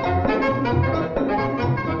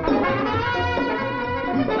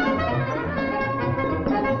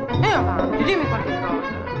 E avanti, dimmi qualche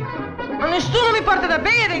cosa. Ma nessuno mi porta da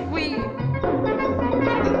bere qui!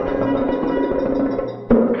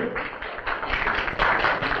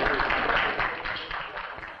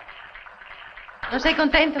 Non sei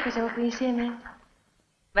contento che siamo qui insieme?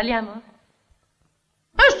 Balliamo?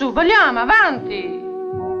 Su, balliamo, avanti!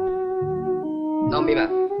 Non mi va.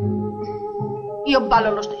 Io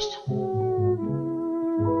ballo lo stesso.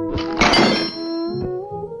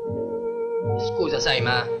 Scusa, sai,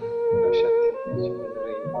 ma... Lasciate.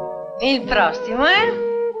 Il prossimo, eh?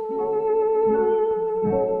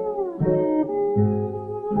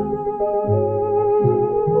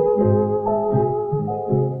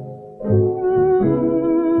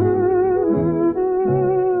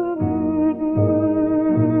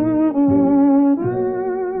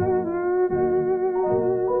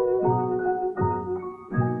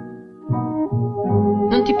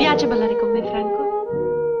 Non ti piace ballare con me,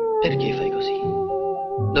 Franco? Perché fai così?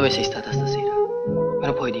 Dove sei stata stasera? Me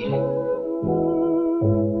lo puoi dire?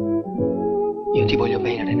 Io ti voglio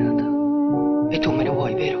bene, Renata. E tu me ne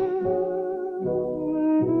vuoi, vero?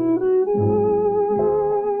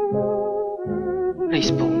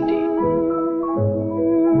 Rispondi.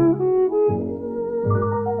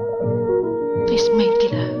 E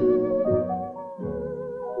smettila.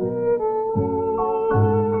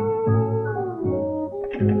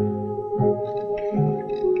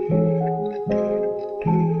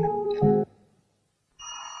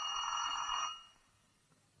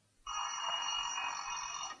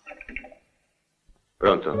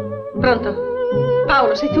 Pronto? Pronto?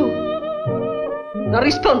 Paolo, sei tu? Non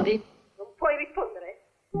rispondi? Non puoi rispondere?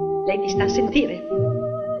 Lei ti sta a sentire.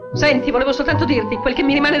 Senti, volevo soltanto dirti quel che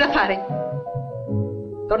mi rimane da fare.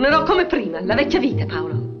 Tornerò come prima, la vecchia vita,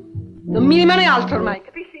 Paolo. Non mi rimane altro ormai,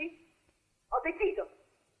 capisci? Ho deciso.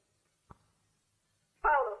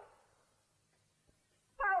 Paolo.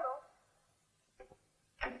 Paolo.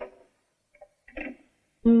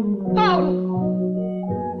 Paolo.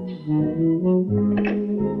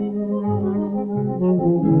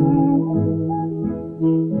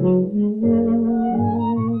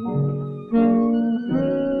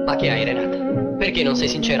 Ma che hai, Renata? Perché non sei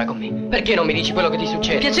sincera con me? Perché non mi dici quello che ti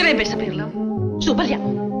succede? Mi piacerebbe saperlo. Su,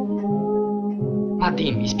 balliamo. Ma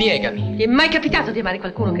dimmi, spiegami. Ti è mai capitato di amare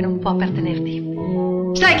qualcuno che non può appartenerti?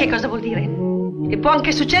 Sai che cosa vuol dire? Che può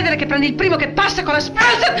anche succedere che prendi il primo che passa con la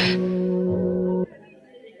speranza...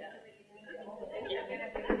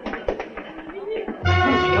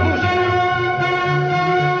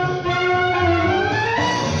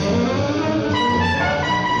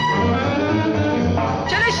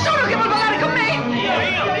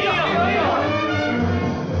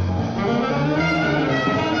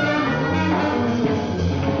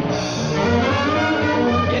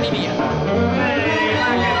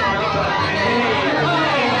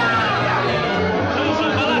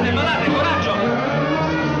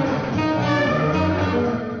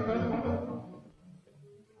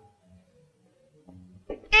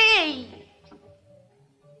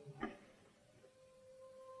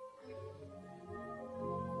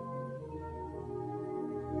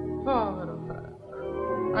 Povero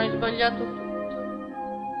Franco, hai sbagliato tutto.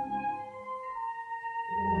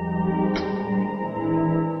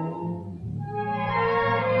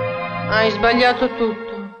 Hai sbagliato tutto.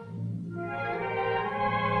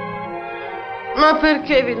 Ma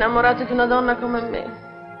perché vi innamorate di una donna come me?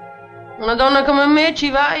 Una donna come me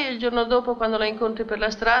ci vai e il giorno dopo, quando la incontri per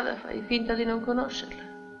la strada, fai finta di non conoscerla.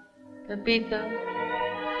 Capito?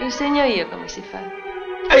 Ti insegno io come si fa.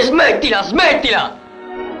 E smettila, smettila!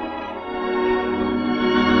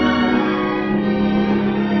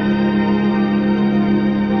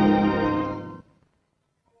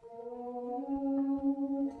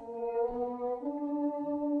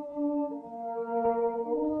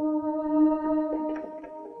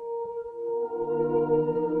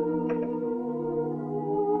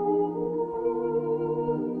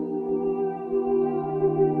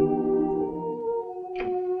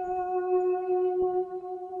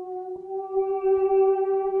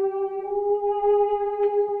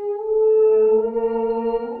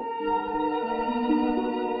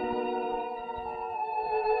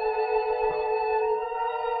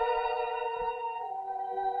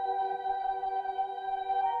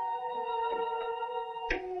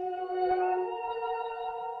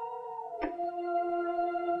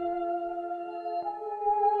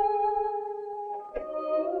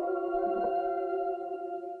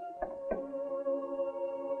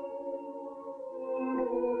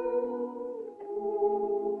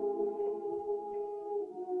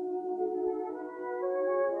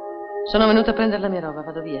 Sono venuta a prendere la mia roba,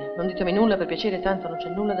 vado via. Non ditemi nulla, per piacere, tanto non c'è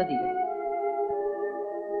nulla da dire.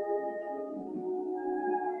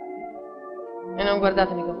 E non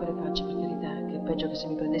guardatemi con quelle facce, per carità, che è peggio che se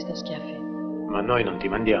mi prendeste a schiaffi. Ma noi non ti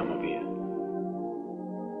mandiamo via.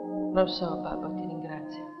 Lo so, babbo, ti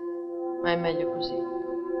ringrazio. Ma è meglio così.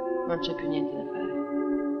 Non c'è più niente da fare.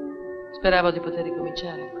 Speravo di poter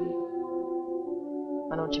ricominciare qui.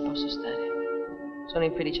 Ma non ci posso stare. Sono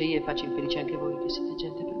infelice io e faccio infelice anche voi, che siete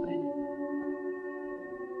gente per bene.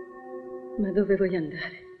 Ma dove vuoi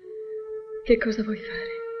andare? Che cosa vuoi fare?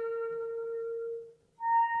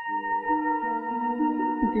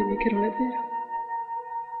 dimmi che non è vero.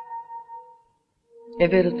 È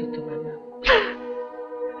vero tutto, mamma.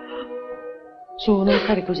 Su, non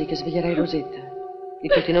fare così che sveglierai Rosetta. Di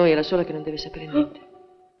tutti noi è la sola che non deve sapere niente.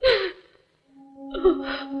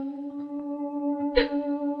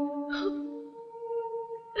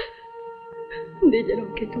 Diglielo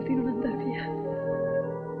anche tu di non andare via.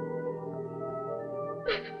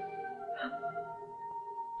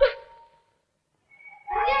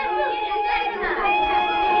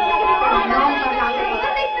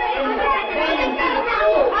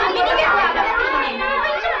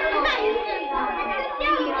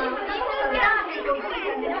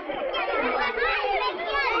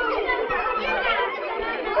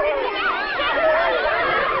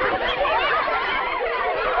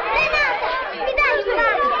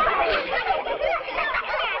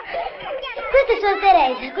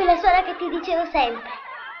 Teresa, quella sola che ti dicevo sempre.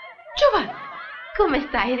 Giovanni, come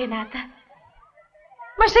stai, Renata?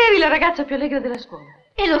 Ma se eri la ragazza più allegra della scuola.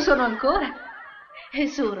 E lo sono ancora.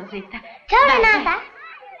 Su, Rosetta. Ciao, Dai, Renata.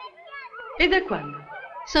 E da quando?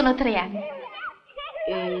 Sono 3 anni.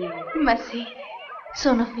 Ma sì,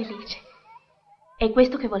 sono felice. È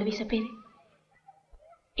questo che volevi sapere?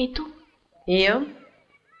 E tu? Io?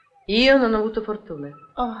 Io non ho avuto fortuna.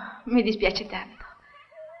 Oh, mi dispiace tanto.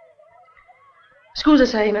 Scusa,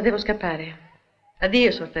 sai, ma devo scappare.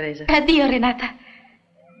 Addio, Sor Teresa. Addio, Renata.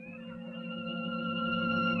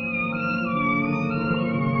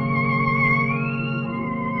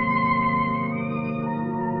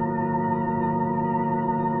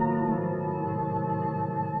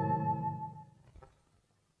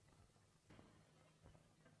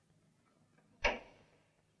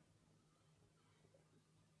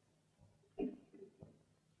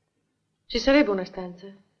 Ci sarebbe una stanza?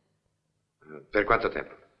 Per quanto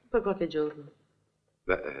tempo? Per qualche giorno.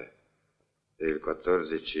 Beh, il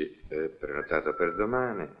 14 è prenotato per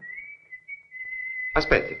domani.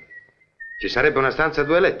 Aspetti, ci sarebbe una stanza a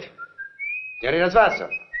 2 letti. Signorina Svasso,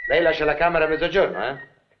 lei lascia la camera a mezzogiorno, eh?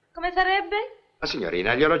 Come sarebbe? Ma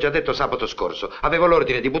signorina, gliel'ho già detto sabato scorso. Avevo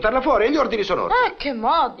l'ordine di buttarla fuori e gli ordini sono ordini. Che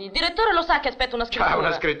modi! Il direttore lo sa che aspetta una scrittura. Ah,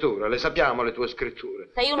 una scrittura, le sappiamo le tue scritture.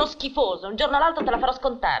 Sei uno schifoso, un giorno o l'altro te la farò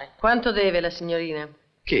scontare. Quanto deve la signorina?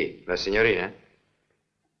 Chi? La signorina?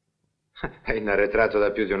 È in arretrato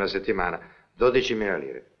da più di una settimana. 12.000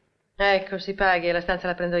 lire. Ecco, si paghi e la stanza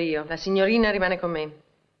la prendo io. La signorina rimane con me.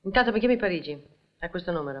 Intanto mi chiami Parigi. A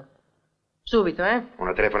questo numero. Subito, eh?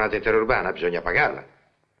 Una telefonata interurbana, bisogna pagarla.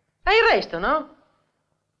 E il resto, no?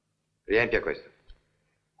 Riempia questo.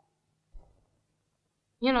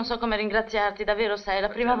 Io non so come ringraziarti, davvero, sai, è la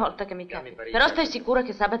prima volta che mi capita. Però stai sicura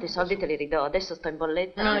che sabato i soldi te li ridò? Adesso sto in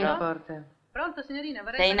bolletta. Non però... importa. Pronto, signorina?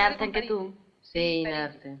 Sei in arte anche tu? Sì, in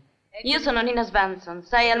arte. Io sono Nina Svanson.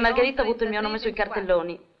 Sai, al Margherita ho avuto il mio nome sui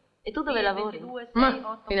cartelloni. E tu dove lavori?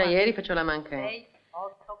 Ma fino a ieri facevo la manca.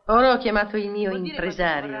 Ora ho chiamato il mio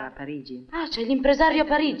impresario a Parigi. Ah, c'è l'impresario a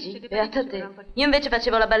Parigi? Beata te. Io invece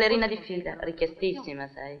facevo la ballerina di fila, richiestissima,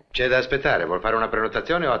 sai. C'è da aspettare, vuol fare una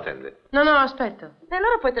prenotazione o attende? No, aspetto. E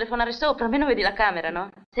allora puoi telefonare sopra, almeno vedi la camera, no?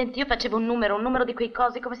 Senti, io facevo un numero di quei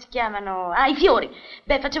cosi, come si chiamano? Ah, i fiori!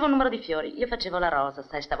 Beh, facevo un numero di fiori. Io facevo la rosa,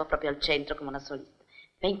 sai, stavo proprio al centro come una solista.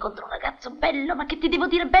 Beh, incontro un ragazzo bello, ma che ti devo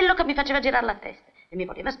dire, bello, che mi faceva girare la testa. E mi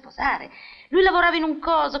voleva sposare. Lui lavorava in un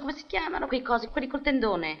coso, come si chiamano quei cosi, quelli col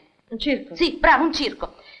tendone? Un circo? Sì, bravo, un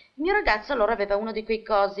circo. Il mio ragazzo allora aveva uno di quei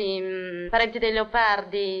cosi, parenti dei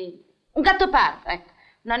leopardi, un gattopardo, ecco.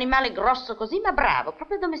 Un animale grosso così, ma bravo,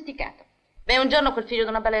 proprio domesticato. Beh, un giorno quel figlio di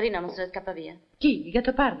una ballerina non se ne scappa via. Chi? Il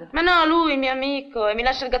gattopardo? Ma no, lui, il mio amico, e mi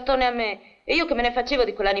lascia il gattone a me. E io che me ne facevo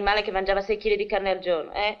di quell'animale che mangiava 6 kg di carne al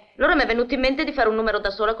giorno, eh? Allora mi è venuto in mente di fare un numero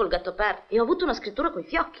da sola col gattopardo. E ho avuto una scrittura coi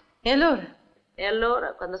fiocchi. E allora? E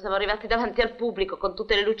allora, quando siamo arrivati davanti al pubblico, con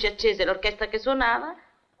tutte le luci accese e l'orchestra che suonava,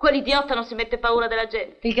 quell'idiota non si mette paura della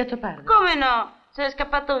gente. Il gattopardo? Come no? Se n'è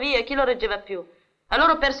scappato via e chi lo reggeva più?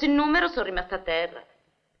 Allora ho perso il numero, sono rimasta a terra.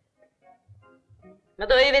 Ma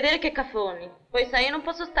dovevi vedere che cafoni. Poi sai, io non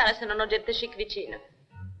posso stare se non ho gente chic vicino.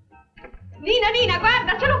 Nina,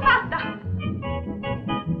 guarda, ce l'ho fatta!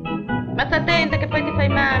 Ma sta attenta che poi ti fai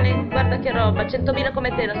male. Guarda che roba, 100.000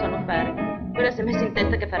 come te lo sanno fare. Quella si è messa in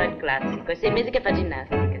testa che farà il classico. È 6 mesi che fa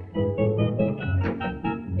ginnastica.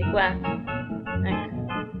 E qua? Ecco.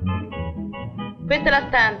 Questa è la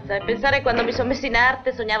stanza. E pensare quando mi sono messa in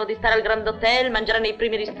arte sognavo di stare al Grand Hotel, mangiare nei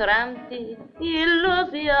primi ristoranti.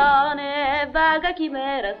 Illusione, vaga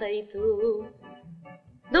chimera sei tu.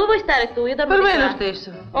 Dove vuoi stare tu? Io dormo Per di me è qua. lo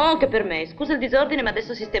stesso. Oh, anche per me. Scusa il disordine, ma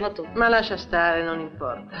adesso sistemo tutto. Ma lascia stare, non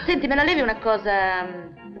importa. Senti, me la levi una cosa...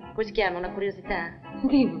 come si chiama? Una curiosità?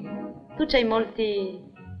 Dimmi. Tu c'hai molti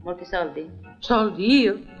soldi? Soldi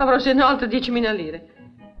io? Avrò se no altre 10.000 lire.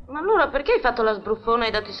 Ma allora perché hai fatto la sbruffona e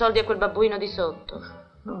hai dato i soldi a quel babbuino di sotto?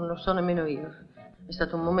 Non lo so nemmeno io. È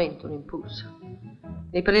stato un momento, un impulso.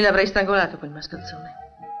 E per lì l'avrei strangolato quel mascalzone.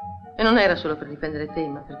 E non era solo per difendere te,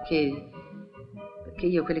 ma perché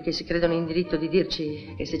io, quelli che si credono in diritto di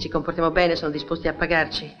dirci che se ci comportiamo bene sono disposti a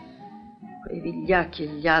pagarci, quei vigliacchi e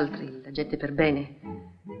gli altri, la gente per bene,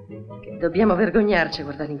 che dobbiamo vergognarci a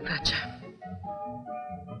guardare in faccia.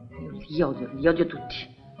 Io li odio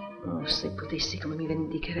tutti. Oh, se potessi come mi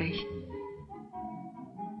vendicherei.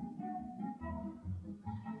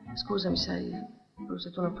 Scusami, sai,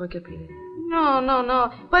 forse tu non puoi capire.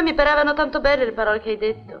 No. Poi mi paravano tanto belle le parole che hai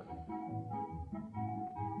detto.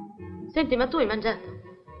 Senti, ma tu hai mangiato?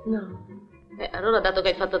 No. Allora, dato che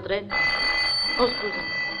hai fatto 3... Oh, scusa.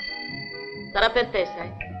 Sarà per te,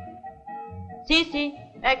 sai? Sì,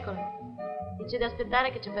 eccolo. Dice di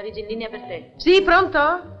aspettare che c'è Parigi in linea per te. Sì,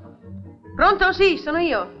 pronto? Pronto? Sì, sono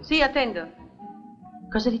io. Sì, attendo.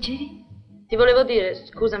 Cosa dicevi? Ti volevo dire,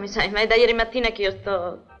 scusami, sai, ma è da ieri mattina che io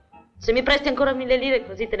sto... Se mi presti ancora 1000 lire,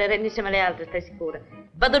 così te le rendi insieme alle altre, stai sicura?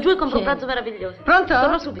 Vado giù e compro un pranzo meraviglioso. Pronto?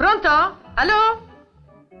 Torno subito. Pronto? Allo?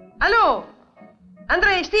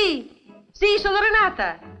 Andrea, sì, sono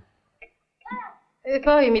Renata. E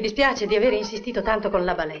poi mi dispiace di aver insistito tanto con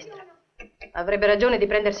la balestra. Avrebbe ragione di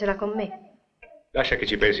prendersela con me. Lascia che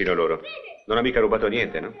ci pensino loro. Non ha mica rubato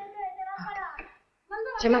niente, no?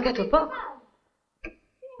 C'è mancato poco.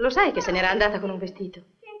 Lo sai che se n'era andata con un vestito?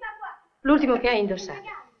 L'ultimo che ha indossato.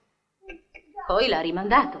 Poi l'ha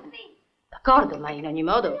rimandato. D'accordo, ma in ogni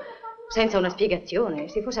modo, senza una spiegazione,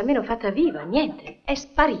 si fosse almeno fatta viva, niente, è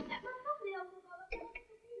sparita.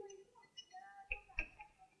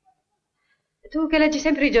 Tu che leggi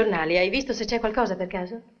sempre i giornali, hai visto se c'è qualcosa per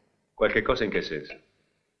caso? Qualche cosa in che senso?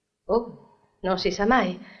 Oh, non si sa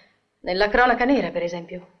mai. Nella cronaca nera, per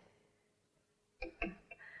esempio.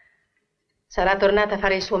 Sarà tornata a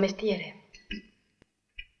fare il suo mestiere.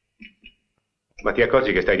 Ma ti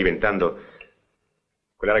accorgi che stai diventando...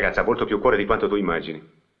 Quella ragazza ha molto più cuore di quanto tu immagini.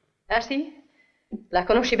 Ah, sì? La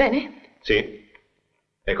conosci bene? Sì.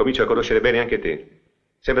 E comincio a conoscere bene anche te.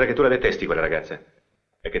 Sembra che tu la detesti, quella ragazza.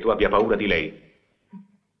 E che tu abbia paura di lei.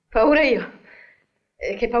 Paura io?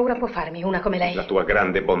 E che paura può farmi una come lei? La tua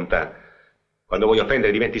grande bontà. Quando vuoi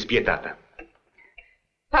offendere diventi spietata.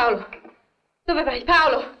 Paolo! Dove vai?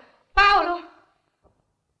 Paolo! Paolo!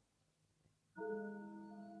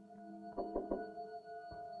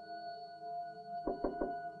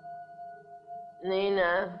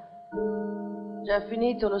 Nina, già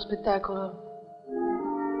finito lo spettacolo?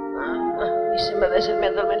 Mi sembra di essermi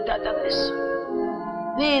addormentata adesso.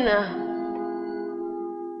 Nina!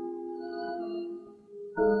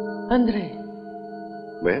 Andrea.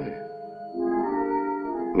 Bene.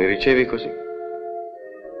 Mi ricevi così?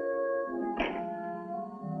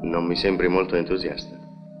 Non mi sembri molto entusiasta.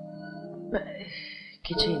 Beh,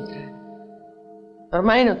 che c'entra?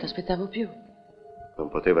 Ormai non ti aspettavo più. Non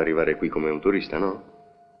potevo arrivare qui come un turista, no?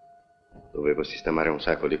 Dovevo sistemare un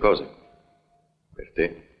sacco di cose. Per te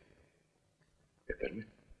e per me.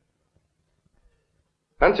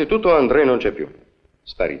 Anzitutto André non c'è più.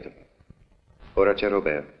 Sparito. Ora c'è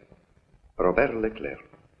Robert Leclerc.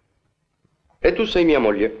 E tu sei mia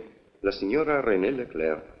moglie, la signora René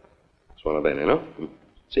Leclerc. Suona bene, no?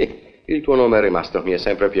 Sì, il tuo nome è rimasto, mi è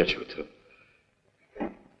sempre piaciuto.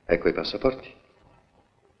 Ecco i passaporti.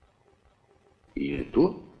 Il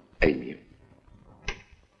tuo e il mio.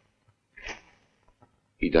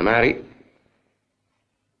 I denari.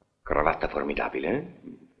 Cravatta formidabile,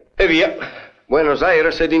 eh? E via. Buenos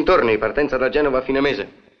Aires e dintorni, partenza da Genova a fine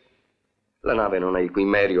mese. La nave non è il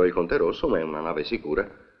Quimmerio o il Conte Rosso, ma è una nave sicura,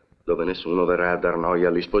 dove nessuno verrà a dar noia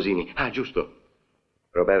agli sposini. Ah, giusto.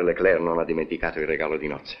 Robert Leclerc non ha dimenticato il regalo di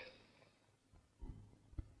nozze.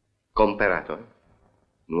 Comperato, eh?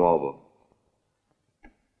 Nuovo.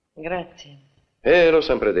 Grazie. L'ho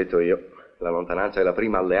sempre detto io, la lontananza è la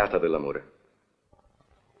prima alleata dell'amore.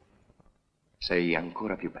 Sei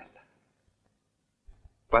ancora più bella.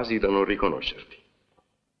 Quasi da non riconoscerti.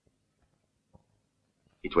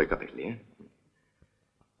 I tuoi capelli, eh?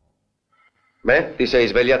 Beh, ti sei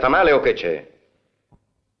svegliata male o che c'è?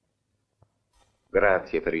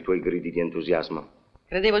 Grazie per i tuoi gridi di entusiasmo.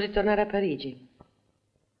 Credevo di tornare a Parigi.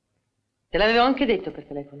 Te l'avevo anche detto per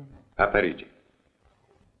telefono. A Parigi.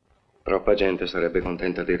 Troppa gente sarebbe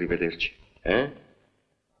contenta di rivederci, eh?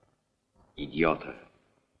 Idiota.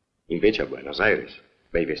 Invece a Buenos Aires,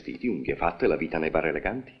 bei vestiti, unghie fatte, la vita nei bar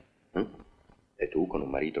eleganti. E tu con un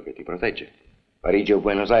marito che ti protegge. Parigi o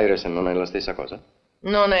Buenos Aires non è la stessa cosa?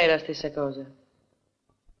 Non è la stessa cosa.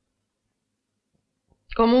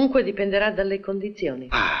 Comunque dipenderà dalle condizioni.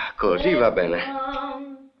 Ah, così va bene.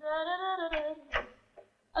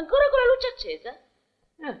 accesa?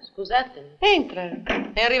 Scusatemi. Entra,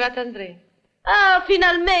 è arrivata Andrea. Ah,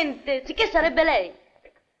 finalmente! Sì che sarebbe lei.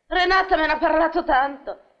 Renata me ne ha parlato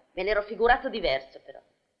tanto. Me l'ero figurato diverso, però.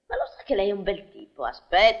 Ma lo sa che lei è un bel tipo.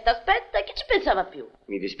 Aspetta, che ci pensava più?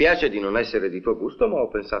 Mi dispiace di non essere di tuo gusto, ma ho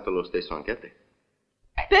pensato lo stesso anche a te.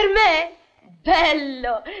 Per me?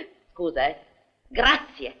 Bello! Scusa,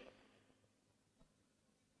 Grazie.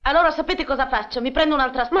 Allora sapete cosa faccio? Mi prendo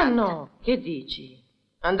un'altra stanza. Ma no, che dici?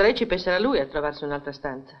 Andrea ci penserà lui a trovarsi un'altra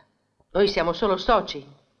stanza. Noi siamo solo soci,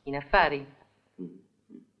 in affari.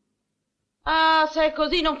 Ah, se è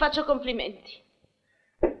così non faccio complimenti.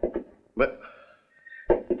 Beh,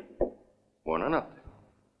 buonanotte,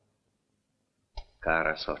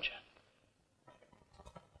 cara socia.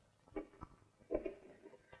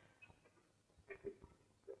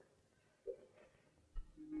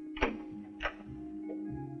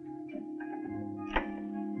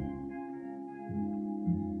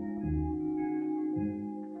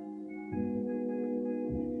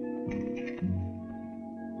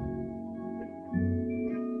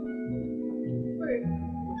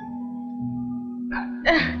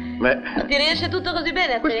 Beh, ti riesce tutto così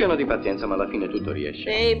bene a te? Questione di pazienza, ma alla fine tutto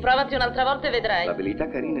riesce. Sì, provati un'altra volta e vedrai. L'abilità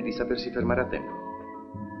carina è di sapersi fermare a tempo.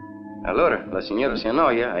 Allora, la signora si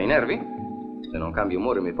annoia? Ha i nervi? Se non cambio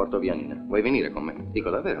umore mi porto via Nina. Vuoi venire con me?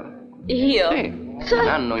 Dico davvero. Io? Sì, un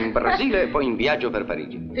anno in Brasile e poi in viaggio per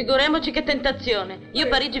Parigi. Figuriamoci che tentazione. Io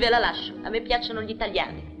Parigi ve la lascio. A me piacciono gli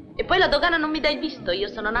italiani. E poi la dogana non mi dà il visto. Io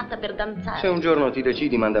sono nata per danzare. Se un giorno ti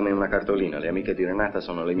decidi, mandami una cartolina. Le amiche di Renata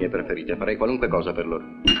sono le mie preferite. Farei qualunque cosa per loro.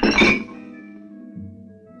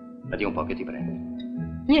 Addio un po' che ti prendo.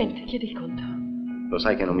 Niente, chiedi il conto. Lo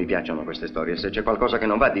sai che non mi piacciono queste storie. Se c'è qualcosa che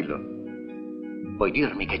non va, dillo. Puoi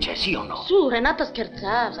dirmi che c'è, sì o no? Su, Renata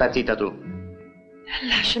scherzava. Sta zitta tu.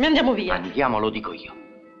 Lasciami, andiamo via. Andiamo, lo dico io.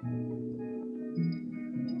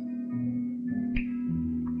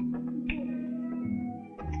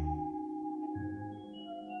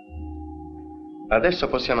 Adesso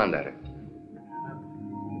possiamo andare.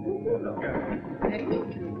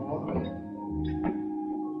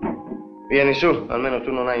 Vieni su, almeno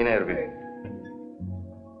tu non hai i nervi.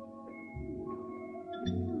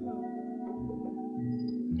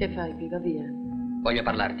 Che fai qui? Va via. Voglio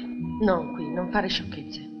parlarti. No, qui, non fare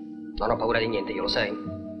sciocchezze. Non ho paura di niente, io lo sai.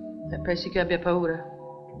 Pensi che abbia paura?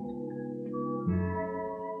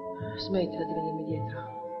 Smettila di venirmi dietro.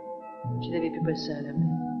 Non ci devi più pensare a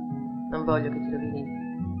me. Non voglio che ti rovini.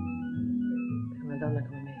 Per una donna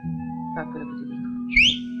come me, fa quello che ti dico.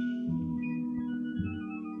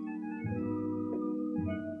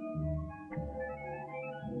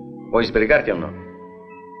 Vuoi sbrigarti o no?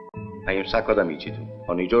 Hai un sacco d'amici tu.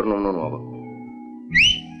 Ogni giorno uno nuovo.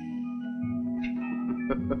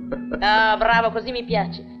 Ah, bravo, così mi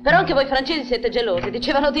piace. Però anche voi francesi siete gelosi.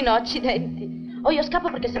 Dicevano di no, accidenti. Oh, io scappo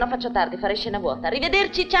perché sennò faccio tardi, farei scena vuota.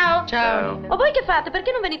 Arrivederci, ciao. Ciao. O voi che fate?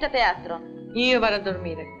 Perché non venite a teatro? Io vado a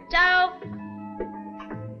dormire. Ciao.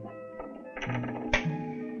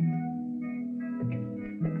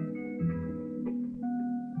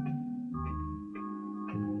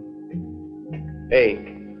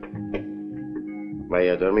 Ehi, vai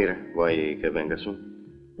a dormire? Vuoi che venga su?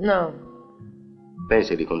 No.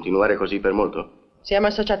 Pensi di continuare così per molto? Siamo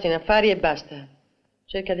associati in affari e basta.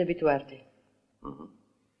 Cerca di abituarti.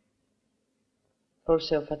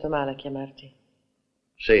 Forse ho fatto male a chiamarti.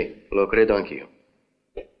 Sì, lo credo anch'io.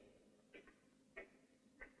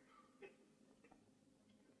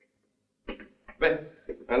 Beh,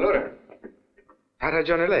 allora? Ha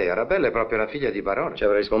ragione lei, Arabella è proprio la figlia di Barone. Ci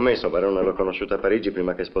avrei scommesso, Barone l'ho conosciuta a Parigi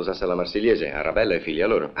prima che sposasse la marsigliese. Arabella è figlia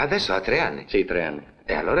loro. Adesso ha 3 anni? Sì, 3 anni.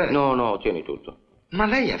 E allora? No, tieni tutto. Ma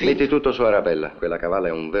lei ha figli? Metti tutto su Arabella, quella cavalla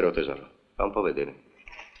è un vero tesoro. Fa un po' vedere.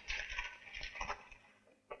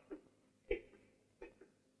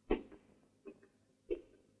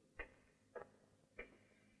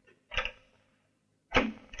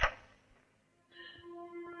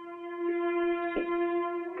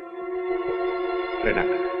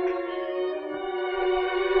 Renata.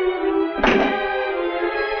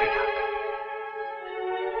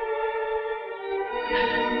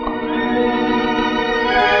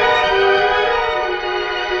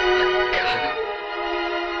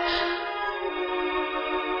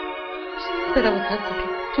 Speravo tanto che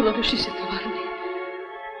tu non riuscissi a trovarmi.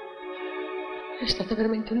 È stato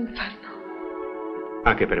veramente un inferno.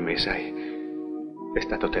 Anche per me, sai, è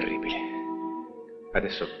stato terribile.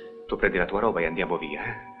 Adesso tu prendi la tua roba e andiamo via,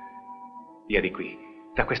 eh? Via di qui,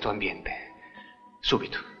 da questo ambiente.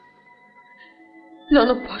 Subito. No,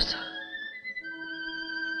 non posso.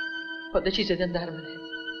 Ho deciso di andarmene.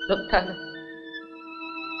 Lontano.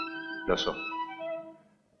 Lo so.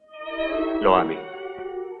 Lo ami?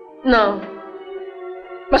 No.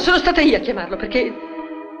 Ma sono stata io a chiamarlo perché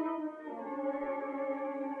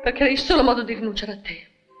era il solo modo di rinunciare a te.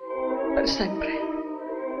 Per sempre.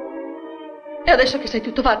 E adesso che sei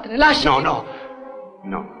tutto, vattene, lasciami.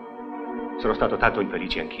 No. Sono stato tanto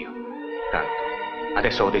infelice anch'io. Tanto.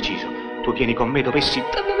 Adesso ho deciso. Tu vieni con me dovessi...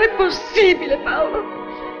 Ma non è possibile, Paolo.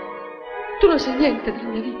 Tu non sai niente della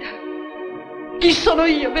mia vita. Chi sono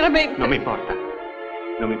io, veramente? Non mi importa.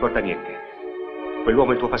 Non mi importa niente.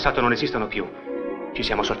 Quell'uomo e il tuo passato non esistono più. Ci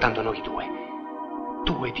siamo soltanto noi due.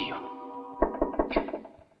 Tu ed io.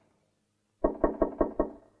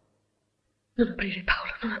 Non aprire,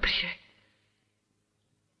 Paolo, non aprire.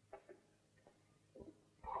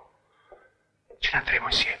 Ce ne andremo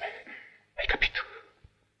insieme. Hai capito?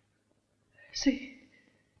 Sì.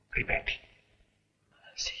 Ripeti.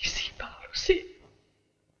 Sì, Paolo, sì.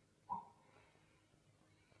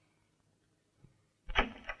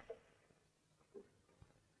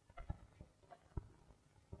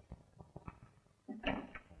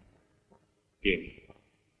 Vieni.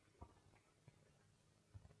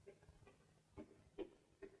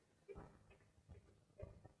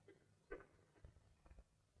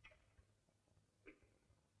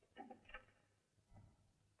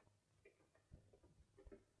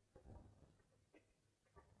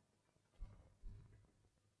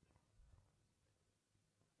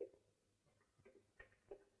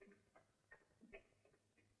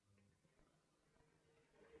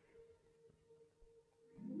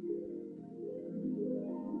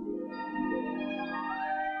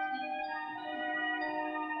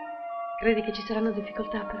 Credi che ci saranno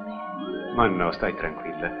difficoltà per me? Ma no, stai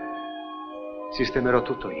tranquilla. Sistemerò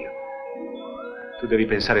tutto io. Tu devi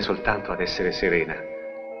pensare soltanto ad essere serena.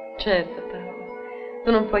 Certo, Paolo.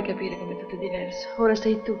 Tu non puoi capire come tutto è diverso. Ora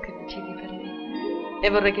sei tu che decidi per me. E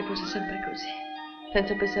vorrei che fosse sempre così.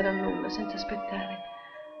 Senza pensare a nulla, senza aspettare.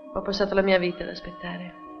 Ho passato la mia vita ad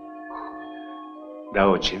aspettare. Da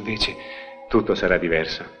oggi, invece, tutto sarà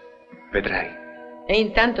diverso. Vedrai. E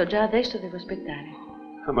intanto già adesso devo aspettare.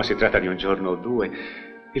 Ma si tratta di un giorno o due.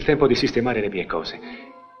 Il tempo di sistemare le mie cose.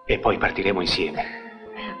 E poi partiremo insieme.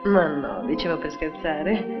 Ma no, dicevo per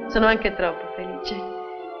scherzare. Sono anche troppo felice.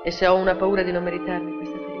 E se ho una paura di non meritarmi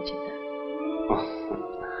questa felicità. Oh.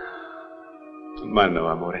 Ma no,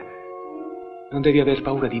 amore. Non devi aver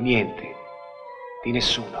paura di niente. Di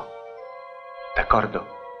nessuno. D'accordo?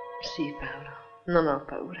 Sì, Paolo. Non ho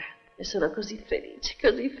paura. E sono così felice,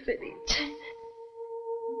 così felice.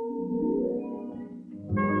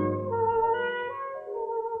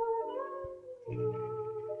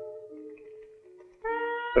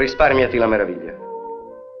 Risparmiati la meraviglia.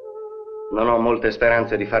 Non ho molte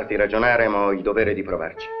speranze di farti ragionare, ma ho il dovere di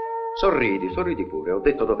provarci. Sorridi pure. Ho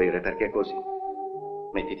detto dovere perché è così.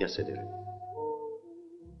 Mettiti a sedere.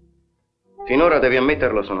 Finora, devi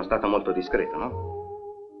ammetterlo, sono stato molto discreto, no?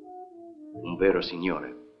 Un vero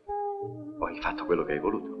signore. Ho fatto quello che hai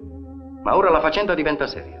voluto. Ma ora la faccenda diventa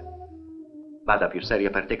seria. Vada più seria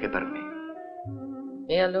per te che per me.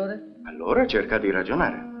 E allora? Allora cerca di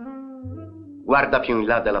ragionare. Guarda più in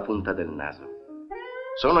là della punta del naso.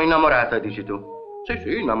 Sono innamorata, dici tu?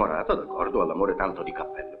 Sì, innamorata, d'accordo, all'amore tanto di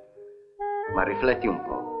cappello. Ma rifletti un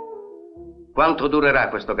po'. Quanto durerà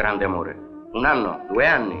questo grande amore? 1 anno? 2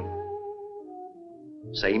 anni?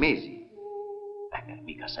 6 mesi?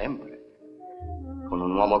 Mica sempre. Con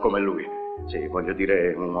un uomo come lui. Sì, voglio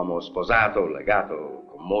dire, un uomo sposato, legato,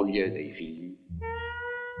 con moglie, dei figli.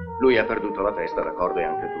 Lui ha perduto la testa, d'accordo, e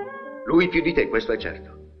anche tu. Lui più di te, questo è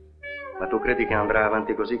certo. Ma tu credi che andrà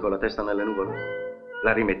avanti così con la testa nelle nuvole?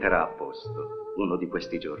 La rimetterà a posto, uno di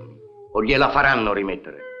questi giorni. O gliela faranno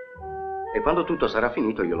rimettere. E quando tutto sarà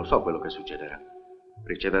finito, io lo so quello che succederà.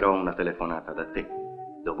 Riceverò una telefonata da te,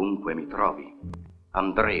 dovunque mi trovi.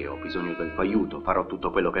 Amedeo, ho bisogno del tuo aiuto, farò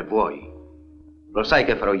tutto quello che vuoi. Lo sai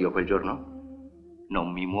che farò io quel giorno?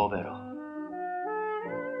 Non mi muoverò.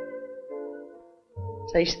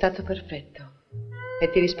 Sei stato perfetto. E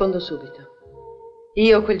ti rispondo subito.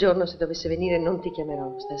 Io quel giorno, se dovesse venire, non ti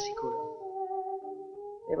chiamerò, stai sicuro.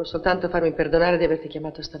 Devo soltanto farmi perdonare di averti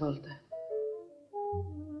chiamato stavolta.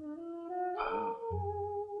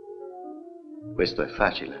 Questo è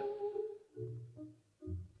facile.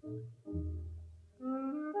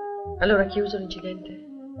 Allora chiuso l'incidente?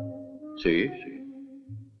 Sì.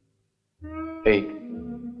 Ehi.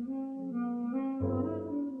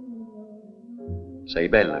 Sei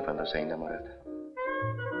bella quando sei innamorata.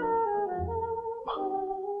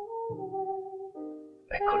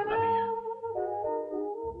 È colpa mia.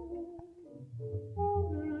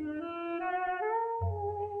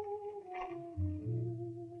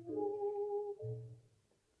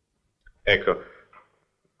 Ecco,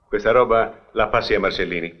 Questa roba la passi a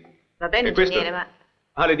Marcellini. Va bene, E questo? ingegnere,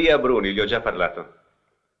 ma... Le dia a Bruni, gli ho già parlato.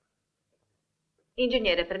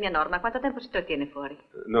 Ingegnere, per mia norma, quanto tempo si trattiene fuori?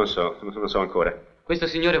 Non so ancora. Questo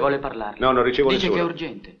signore vuole parlarle. No, non ricevo Dice nessuno. che è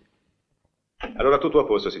urgente. Allora tutto a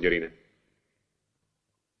posto, signorina.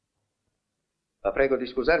 La prego di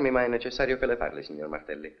scusarmi, ma è necessario che le parli, signor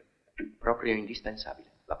Martelli. Proprio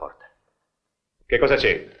indispensabile. La porta. Che cosa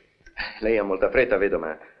c'è? Lei ha molta fretta, vedo,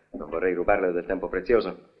 ma non vorrei rubarle del tempo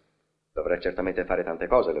prezioso. Dovrà certamente fare tante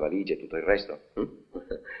cose, le valigie e tutto il resto.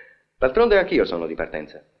 D'altronde anch'io sono di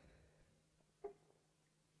partenza.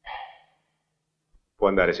 Può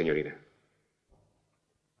andare, signorina.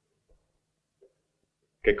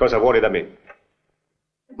 Che cosa vuole da me?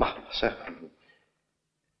 Ma, sa,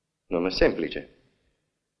 non è semplice.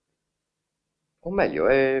 O meglio,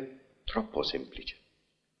 è troppo semplice.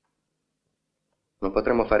 Non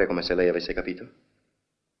potremmo fare come se lei avesse capito?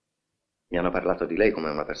 Mi hanno parlato di lei come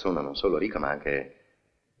una persona non solo ricca, ma anche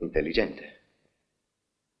intelligente.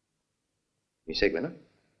 Mi segue, no?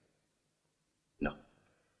 No.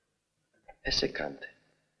 È seccante.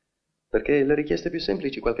 Perché le richieste più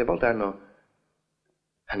semplici qualche volta hanno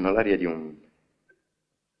l'aria di un...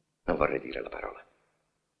 non vorrei dire la parola.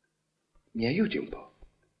 Mi aiuti un po'.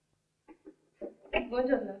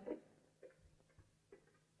 Buongiorno.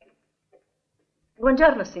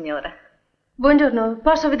 Buongiorno, signora. Buongiorno,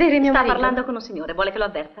 posso vedere mio marito? Sta parlando con un signore, vuole che lo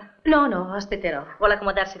avverta? No, aspetterò. Vuole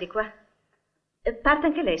accomodarsi di qua? Parte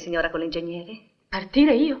anche lei, signora, con l'ingegnere?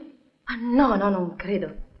 Partire io? Ah, no, non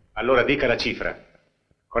credo. Allora dica la cifra.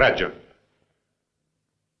 Coraggio.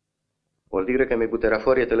 Vuol dire che mi butterà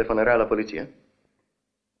fuori e telefonerà alla polizia?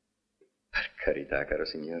 Per carità, caro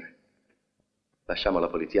signore. Lasciamo la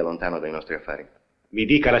polizia lontano dai nostri affari. Mi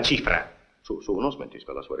dica la cifra. Su, non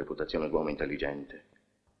smentisca la sua reputazione d'uomo intelligente.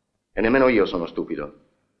 E nemmeno io sono stupido.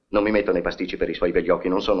 Non mi metto nei pasticci per i suoi begli occhi,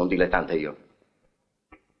 non sono un dilettante io.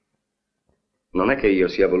 Non è che io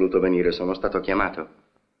sia voluto venire, sono stato chiamato.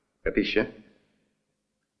 Capisce?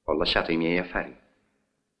 Ho lasciato i miei affari.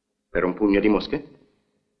 Per un pugno di mosche?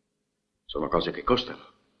 Sono cose che costano.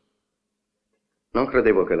 Non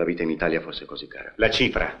credevo che la vita in Italia fosse così cara. La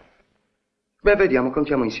cifra. Beh, vediamo,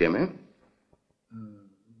 contiamo insieme.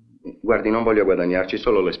 Guardi, non voglio guadagnarci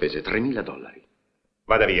solo le spese, $3.000.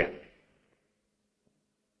 Vada via.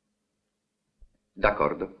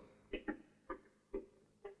 D'accordo.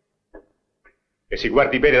 E si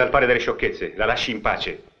guardi bene dal fare delle sciocchezze, la lasci in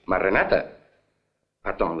pace. Ma Renata?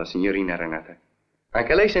 Pardon, la signorina Renata.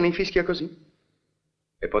 Anche lei se ne infischia così?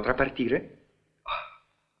 E potrà partire?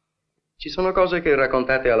 Ci sono cose che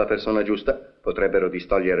raccontate alla persona giusta potrebbero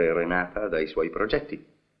distogliere Renata dai suoi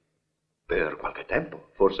progetti. Per qualche tempo,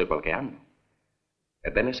 forse qualche anno.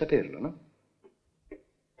 È bene saperlo, no?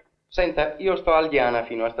 Senta, io sto al Diana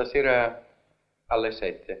fino a stasera alle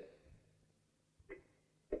 7.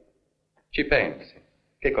 Ci pensi.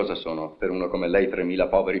 Che cosa sono per uno come lei 3.000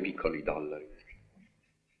 poveri piccoli dollari?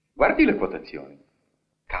 Guardi le quotazioni.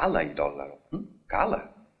 Cala il dollaro.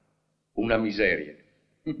 Cala. Una miseria.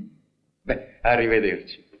 Beh,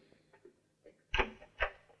 arrivederci.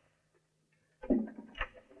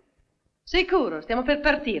 Sicuro, stiamo per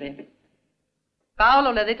partire.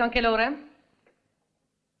 Paolo le ha detto anche l'ora?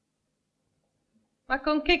 Ma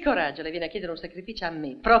con che coraggio le viene a chiedere un sacrificio a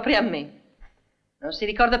me, proprio a me? Non si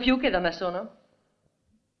ricorda più che donna sono?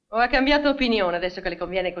 O ha cambiato opinione adesso che le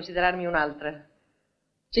conviene considerarmi un'altra?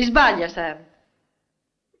 Si sbaglia, sa.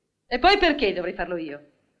 E poi perché dovrei farlo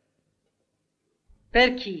io?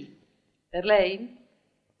 Per chi? Per lei?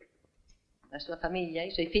 La sua famiglia?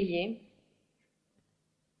 I suoi figli?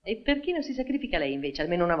 E per chi non si sacrifica lei invece,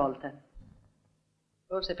 almeno una volta?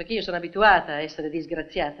 Forse perché io sono abituata a essere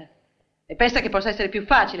disgraziata e pensa che possa essere più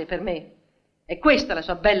facile per me. È questa la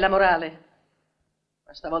sua bella morale.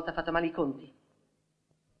 Ma stavolta ha fatto male i conti.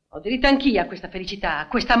 Ho diritto anch'io a questa felicità, a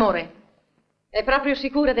quest'amore. È proprio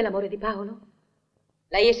sicura dell'amore di Paolo?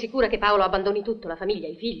 Lei è sicura che Paolo abbandoni tutto, la famiglia,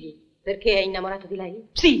 i figli, perché è innamorato di lei?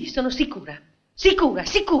 Sì, sono sicura.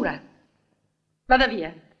 Sicura. Vada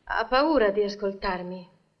via. Ha paura di ascoltarmi.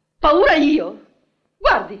 Paura io?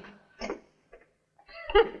 Guardi.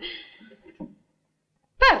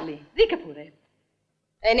 Parli, dica pure.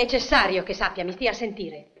 È necessario che sappia, mi stia a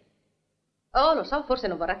sentire. Oh, lo so, forse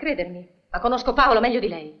non vorrà credermi, ma conosco Paolo meglio di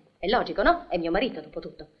lei. È logico, no? È mio marito, dopo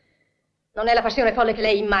tutto. Non è la passione folle che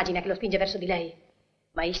lei immagina che lo spinge verso di lei,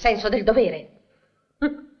 ma il senso del dovere.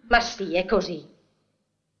 Ma sì, è così.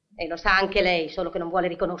 E lo sa anche lei, solo che non vuole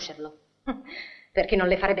riconoscerlo. Perché non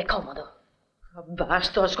le farebbe comodo.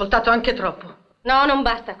 Basta, ho ascoltato anche troppo. No, non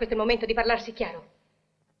basta, questo è il momento di parlarsi chiaro.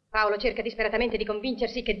 Paolo cerca disperatamente di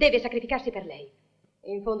convincersi che deve sacrificarsi per lei.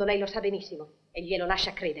 In fondo lei lo sa benissimo e glielo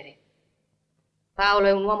lascia credere. Paolo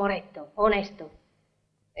è un uomo retto, onesto,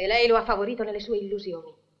 e lei lo ha favorito nelle sue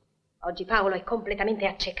illusioni. Oggi Paolo è completamente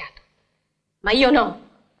accecato. Ma io no.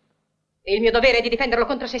 E il mio dovere è di difenderlo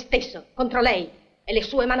contro se stesso, contro lei e le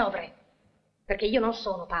sue manovre. Perché io non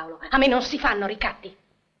sono Paolo. A me non si fanno ricatti.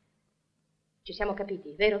 Ci siamo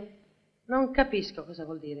capiti, vero? Non capisco cosa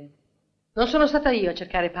vuol dire. Non sono stata io a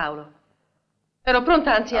cercare Paolo. Ero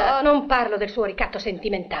pronta, anzi a... Oh, non parlo del suo ricatto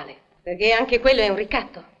sentimentale, perché anche quello è un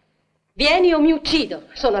ricatto. Vieni o mi uccido.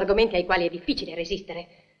 Sono argomenti ai quali è difficile resistere.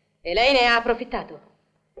 E lei ne ha approfittato.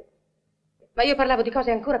 Ma io parlavo di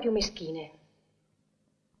cose ancora più meschine.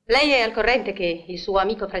 Lei è al corrente che il suo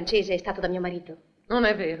amico francese è stato da mio marito? Non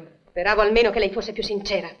è vero. Speravo almeno che lei fosse più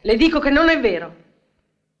sincera. Le dico che non è vero.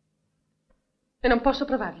 E non posso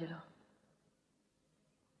provarglielo.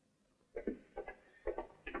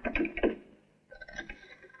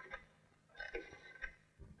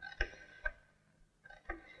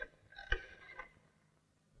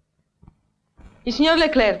 Il signor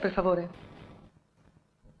Leclerc, per favore.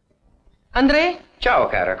 André? Ciao,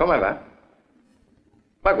 cara, come va?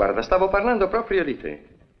 Ma guarda, stavo parlando proprio di te.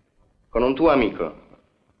 Con un tuo amico. Ha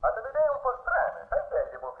delle idee un po' strane, sai che hai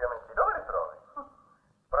gli gonfiamenti, dove li trovi?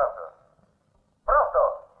 Pronto?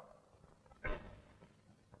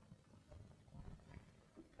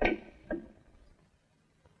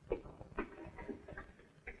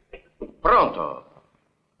 Pronto?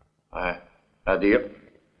 Addio.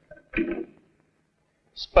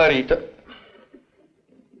 Sparito.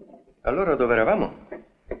 Allora dove eravamo?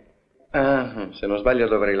 Ah, se non sbaglio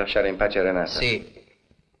dovrei lasciare in pace Renata. Sì.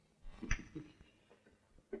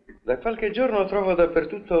 Da qualche giorno trovo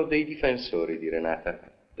dappertutto dei difensori di Renata,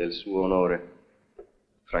 del suo onore.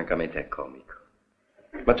 Francamente è comico.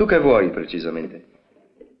 Ma tu che vuoi precisamente?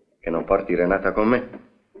 Che non porti Renata con me?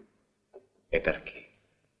 E perché?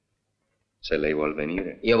 Se lei vuol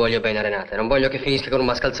venire... Io voglio bene a Renata, non voglio che finisca con un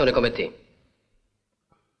mascalzone come te.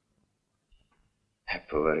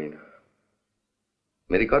 Poverino.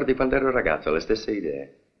 Mi ricordi quando ero ragazzo, le stesse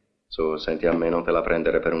idee. Su, senti a me, non te la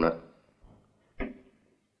prendere per una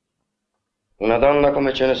donna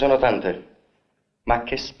come ce ne sono tante. Ma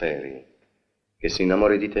che speri? Che si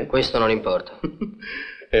innamori di te? Questo non importa.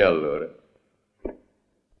 E allora?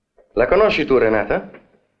 La conosci tu, Renata?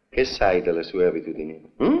 Che sai delle sue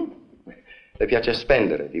abitudini? Le piace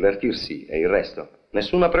spendere, divertirsi e il resto.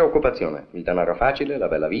 Nessuna preoccupazione. Il denaro facile, la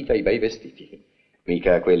bella vita, i bei vestiti.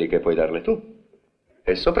 Mica quelli che puoi darle tu.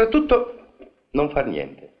 E soprattutto non far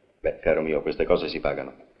niente. Beh, caro mio, queste cose si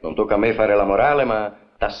pagano. Non tocca a me fare la morale,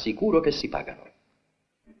 ma t'assicuro che si pagano.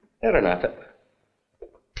 E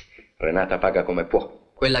Renata paga come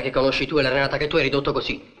può. Quella che conosci tu è la Renata che tu hai ridotto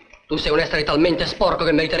così. Tu sei un essere talmente sporco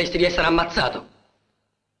che meriteresti di essere ammazzato.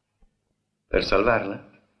 Per salvarla?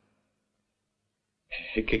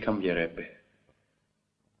 E che cambierebbe?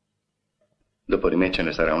 Dopo di me ce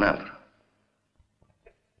ne sarà un altro.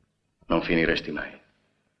 Non finiresti mai.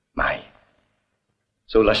 Mai.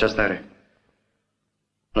 Su, lascia stare.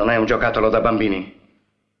 Non è un giocattolo da bambini.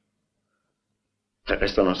 Del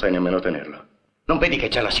resto non sai nemmeno tenerlo. Non vedi che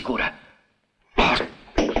c'è la sicura?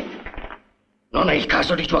 Non è il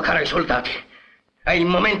caso di giocare ai soldati. È il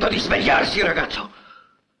momento di svegliarsi, ragazzo.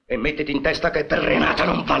 E mettiti in testa che per Renata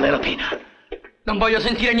non vale la pena. Non voglio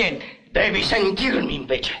sentire niente. Devi sentirmi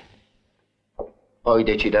invece. Poi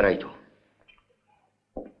deciderai tu.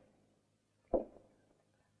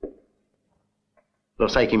 Lo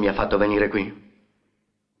sai chi mi ha fatto venire qui?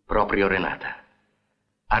 Proprio Renata.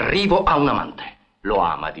 Arrivo a un amante. Lo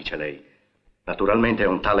ama, dice lei. Naturalmente è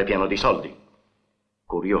un tale pieno di soldi.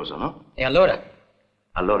 Curioso, no? E allora?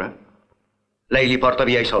 Allora? Lei gli porta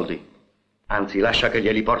via i soldi. Anzi, lascia che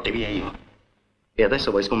glieli porti via io. E adesso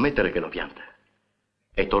vuoi scommettere che lo pianta.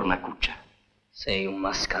 E torna a cuccia. Sei un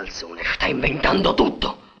mascalzone. Stai inventando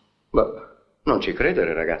tutto. Ma non ci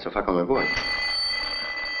credere, ragazzo. Fa come vuoi.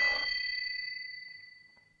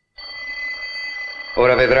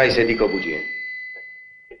 Ora vedrai se dico bugie.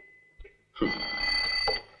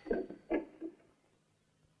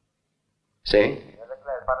 Sì?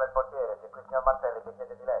 Leclerc, parla il portiere, c'è qui il signor Mantelli che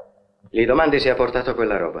chiede di lei. Gli domandi se ha portato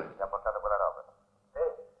quella roba. Se ha portato quella roba? Sì.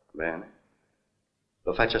 Bene.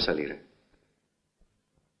 Lo faccia salire.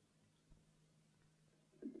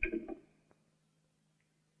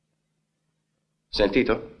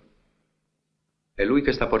 Sentito? È lui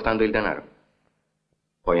che sta portando il denaro.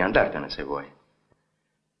 Puoi andartene se vuoi.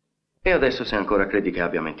 E adesso, se ancora credi che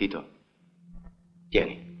abbia mentito,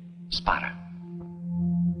 tieni, spara.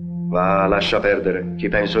 Va, lascia perdere. Ci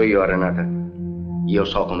penso io a Renata. Io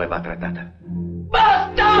so come va trattata.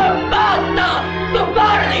 Basta! Basta! Tu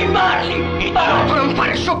parli! Basta! Non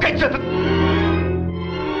fare sciocchezze!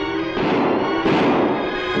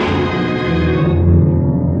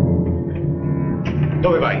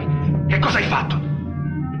 Dove vai? Che cosa hai fatto?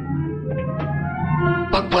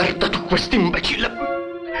 Ma guarda tu quest'imbecille!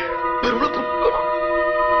 Per una puttana!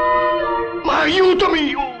 Ma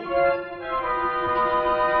aiutami!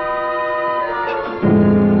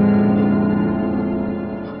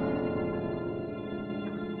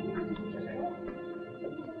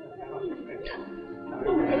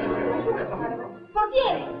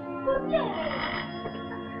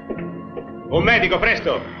 Un medico,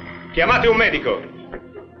 presto! Chiamate un medico!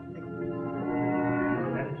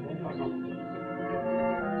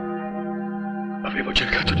 Avevo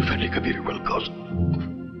cercato di fargli capire qualcosa.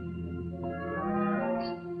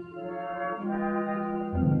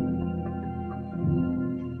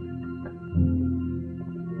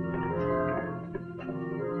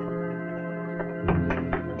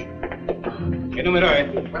 Che numero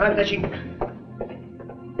è? 45.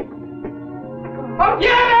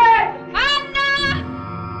 Portiere! Anna!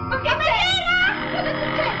 Ma che c'era? Cosa è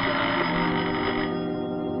successo?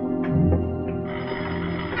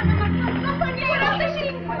 Non fa niente!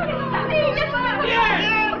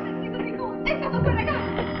 45! È stato quel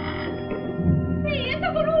ragazzo! Sì, è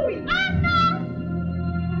stato lui! Anna!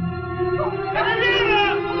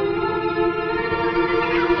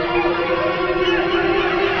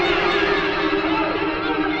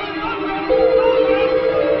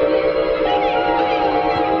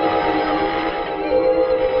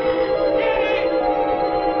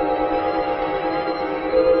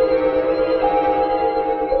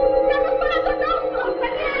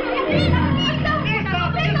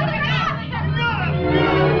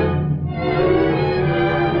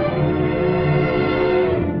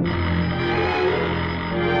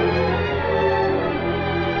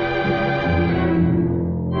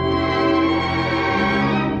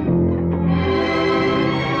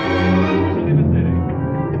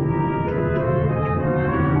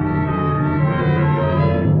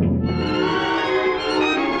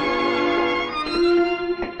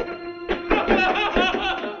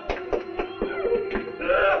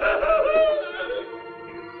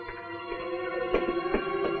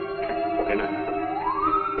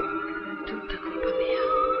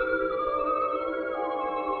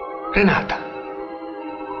 Renata.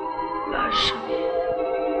 Lasciami.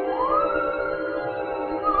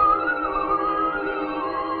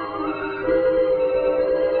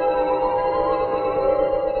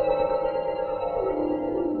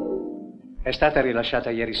 È stata rilasciata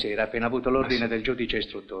ieri sera, appena avuto l'ordine del giudice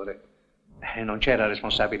istruttore. Non c'era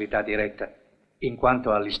responsabilità diretta, in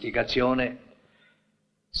quanto all'istigazione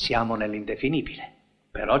siamo nell'indefinibile.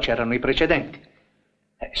 Però c'erano i precedenti.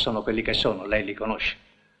 Sono quelli che sono, lei li conosce.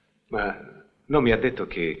 Ma non mi ha detto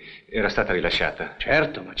che era stata rilasciata?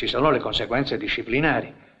 Certo, ma ci sono le conseguenze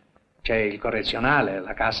disciplinari. C'è il correzionale,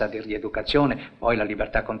 la casa di rieducazione, poi la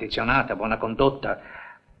libertà condizionata, buona condotta,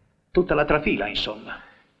 tutta la trafila, insomma.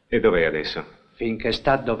 E dov'è adesso? Finché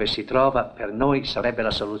sta dove si trova, per noi sarebbe la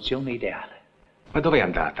soluzione ideale. Ma dov'è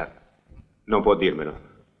andata? Non può dirmelo.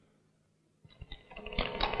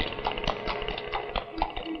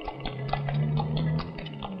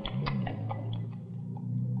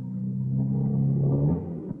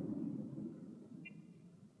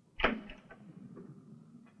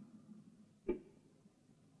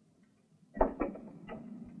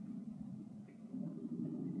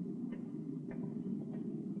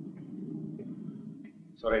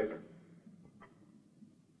 Sorella.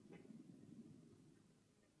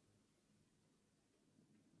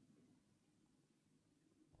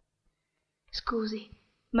 Scusi,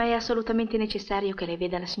 ma è assolutamente necessario che lei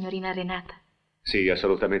veda la signorina Renata? Sì,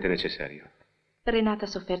 assolutamente necessario. Renata ha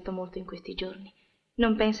sofferto molto in questi giorni.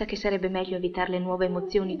 Non pensa che sarebbe meglio evitarle nuove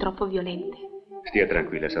emozioni troppo violente? Stia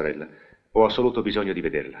tranquilla, sorella. Ho assoluto bisogno di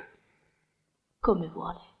vederla. Come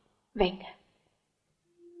vuole. Venga.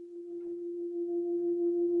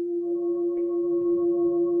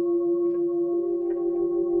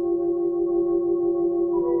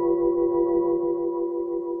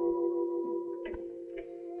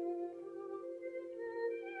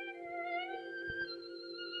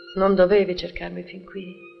 Non dovevi cercarmi fin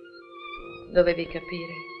qui. Dovevi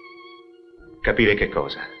capire. Capire che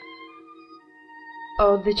cosa?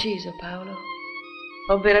 Ho deciso, Paolo.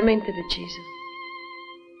 Ho veramente deciso.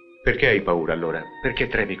 Perché hai paura allora? Perché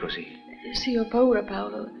tremi così? Sì, ho paura,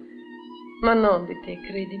 Paolo. Ma non di te,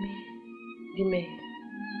 credimi. Di me.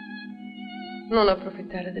 Non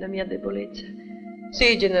approfittare della mia debolezza.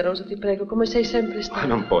 Sii generoso, ti prego, come sei sempre stato.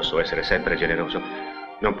 Non posso essere sempre generoso.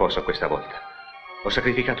 Non posso questa volta. Ho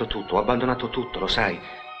sacrificato tutto, ho abbandonato tutto, lo sai.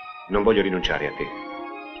 Non voglio rinunciare a te.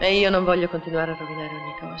 E io non voglio continuare a rovinare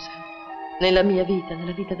ogni cosa. Nella mia vita,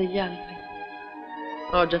 nella vita degli altri.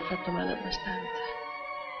 Ho già fatto male abbastanza.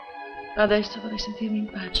 Adesso vorrei sentirmi in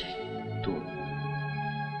pace. Tu?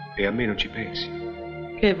 E a me non ci pensi?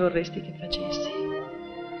 Che vorresti che facessi?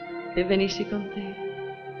 Che venissi con te?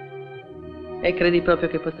 E credi proprio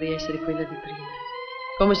che potrei essere quella di prima?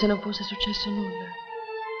 Come se non fosse successo nulla?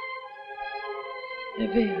 È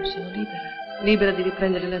vero, sono libera di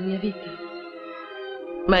riprendere la mia vita.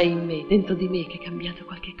 Ma è in me, dentro di me, che è cambiato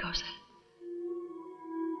qualche cosa.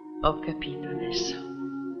 Ho capito adesso.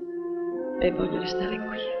 E voglio restare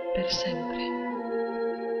qui, per sempre.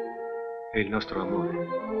 E il nostro amore?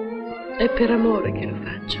 È per amore che lo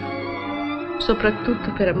faccio.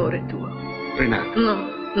 Soprattutto per amore tuo. Renata.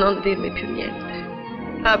 No, non dirmi più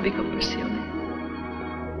niente. Abbi compassione.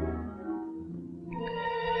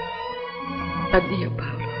 Addio,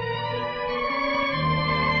 Paolo.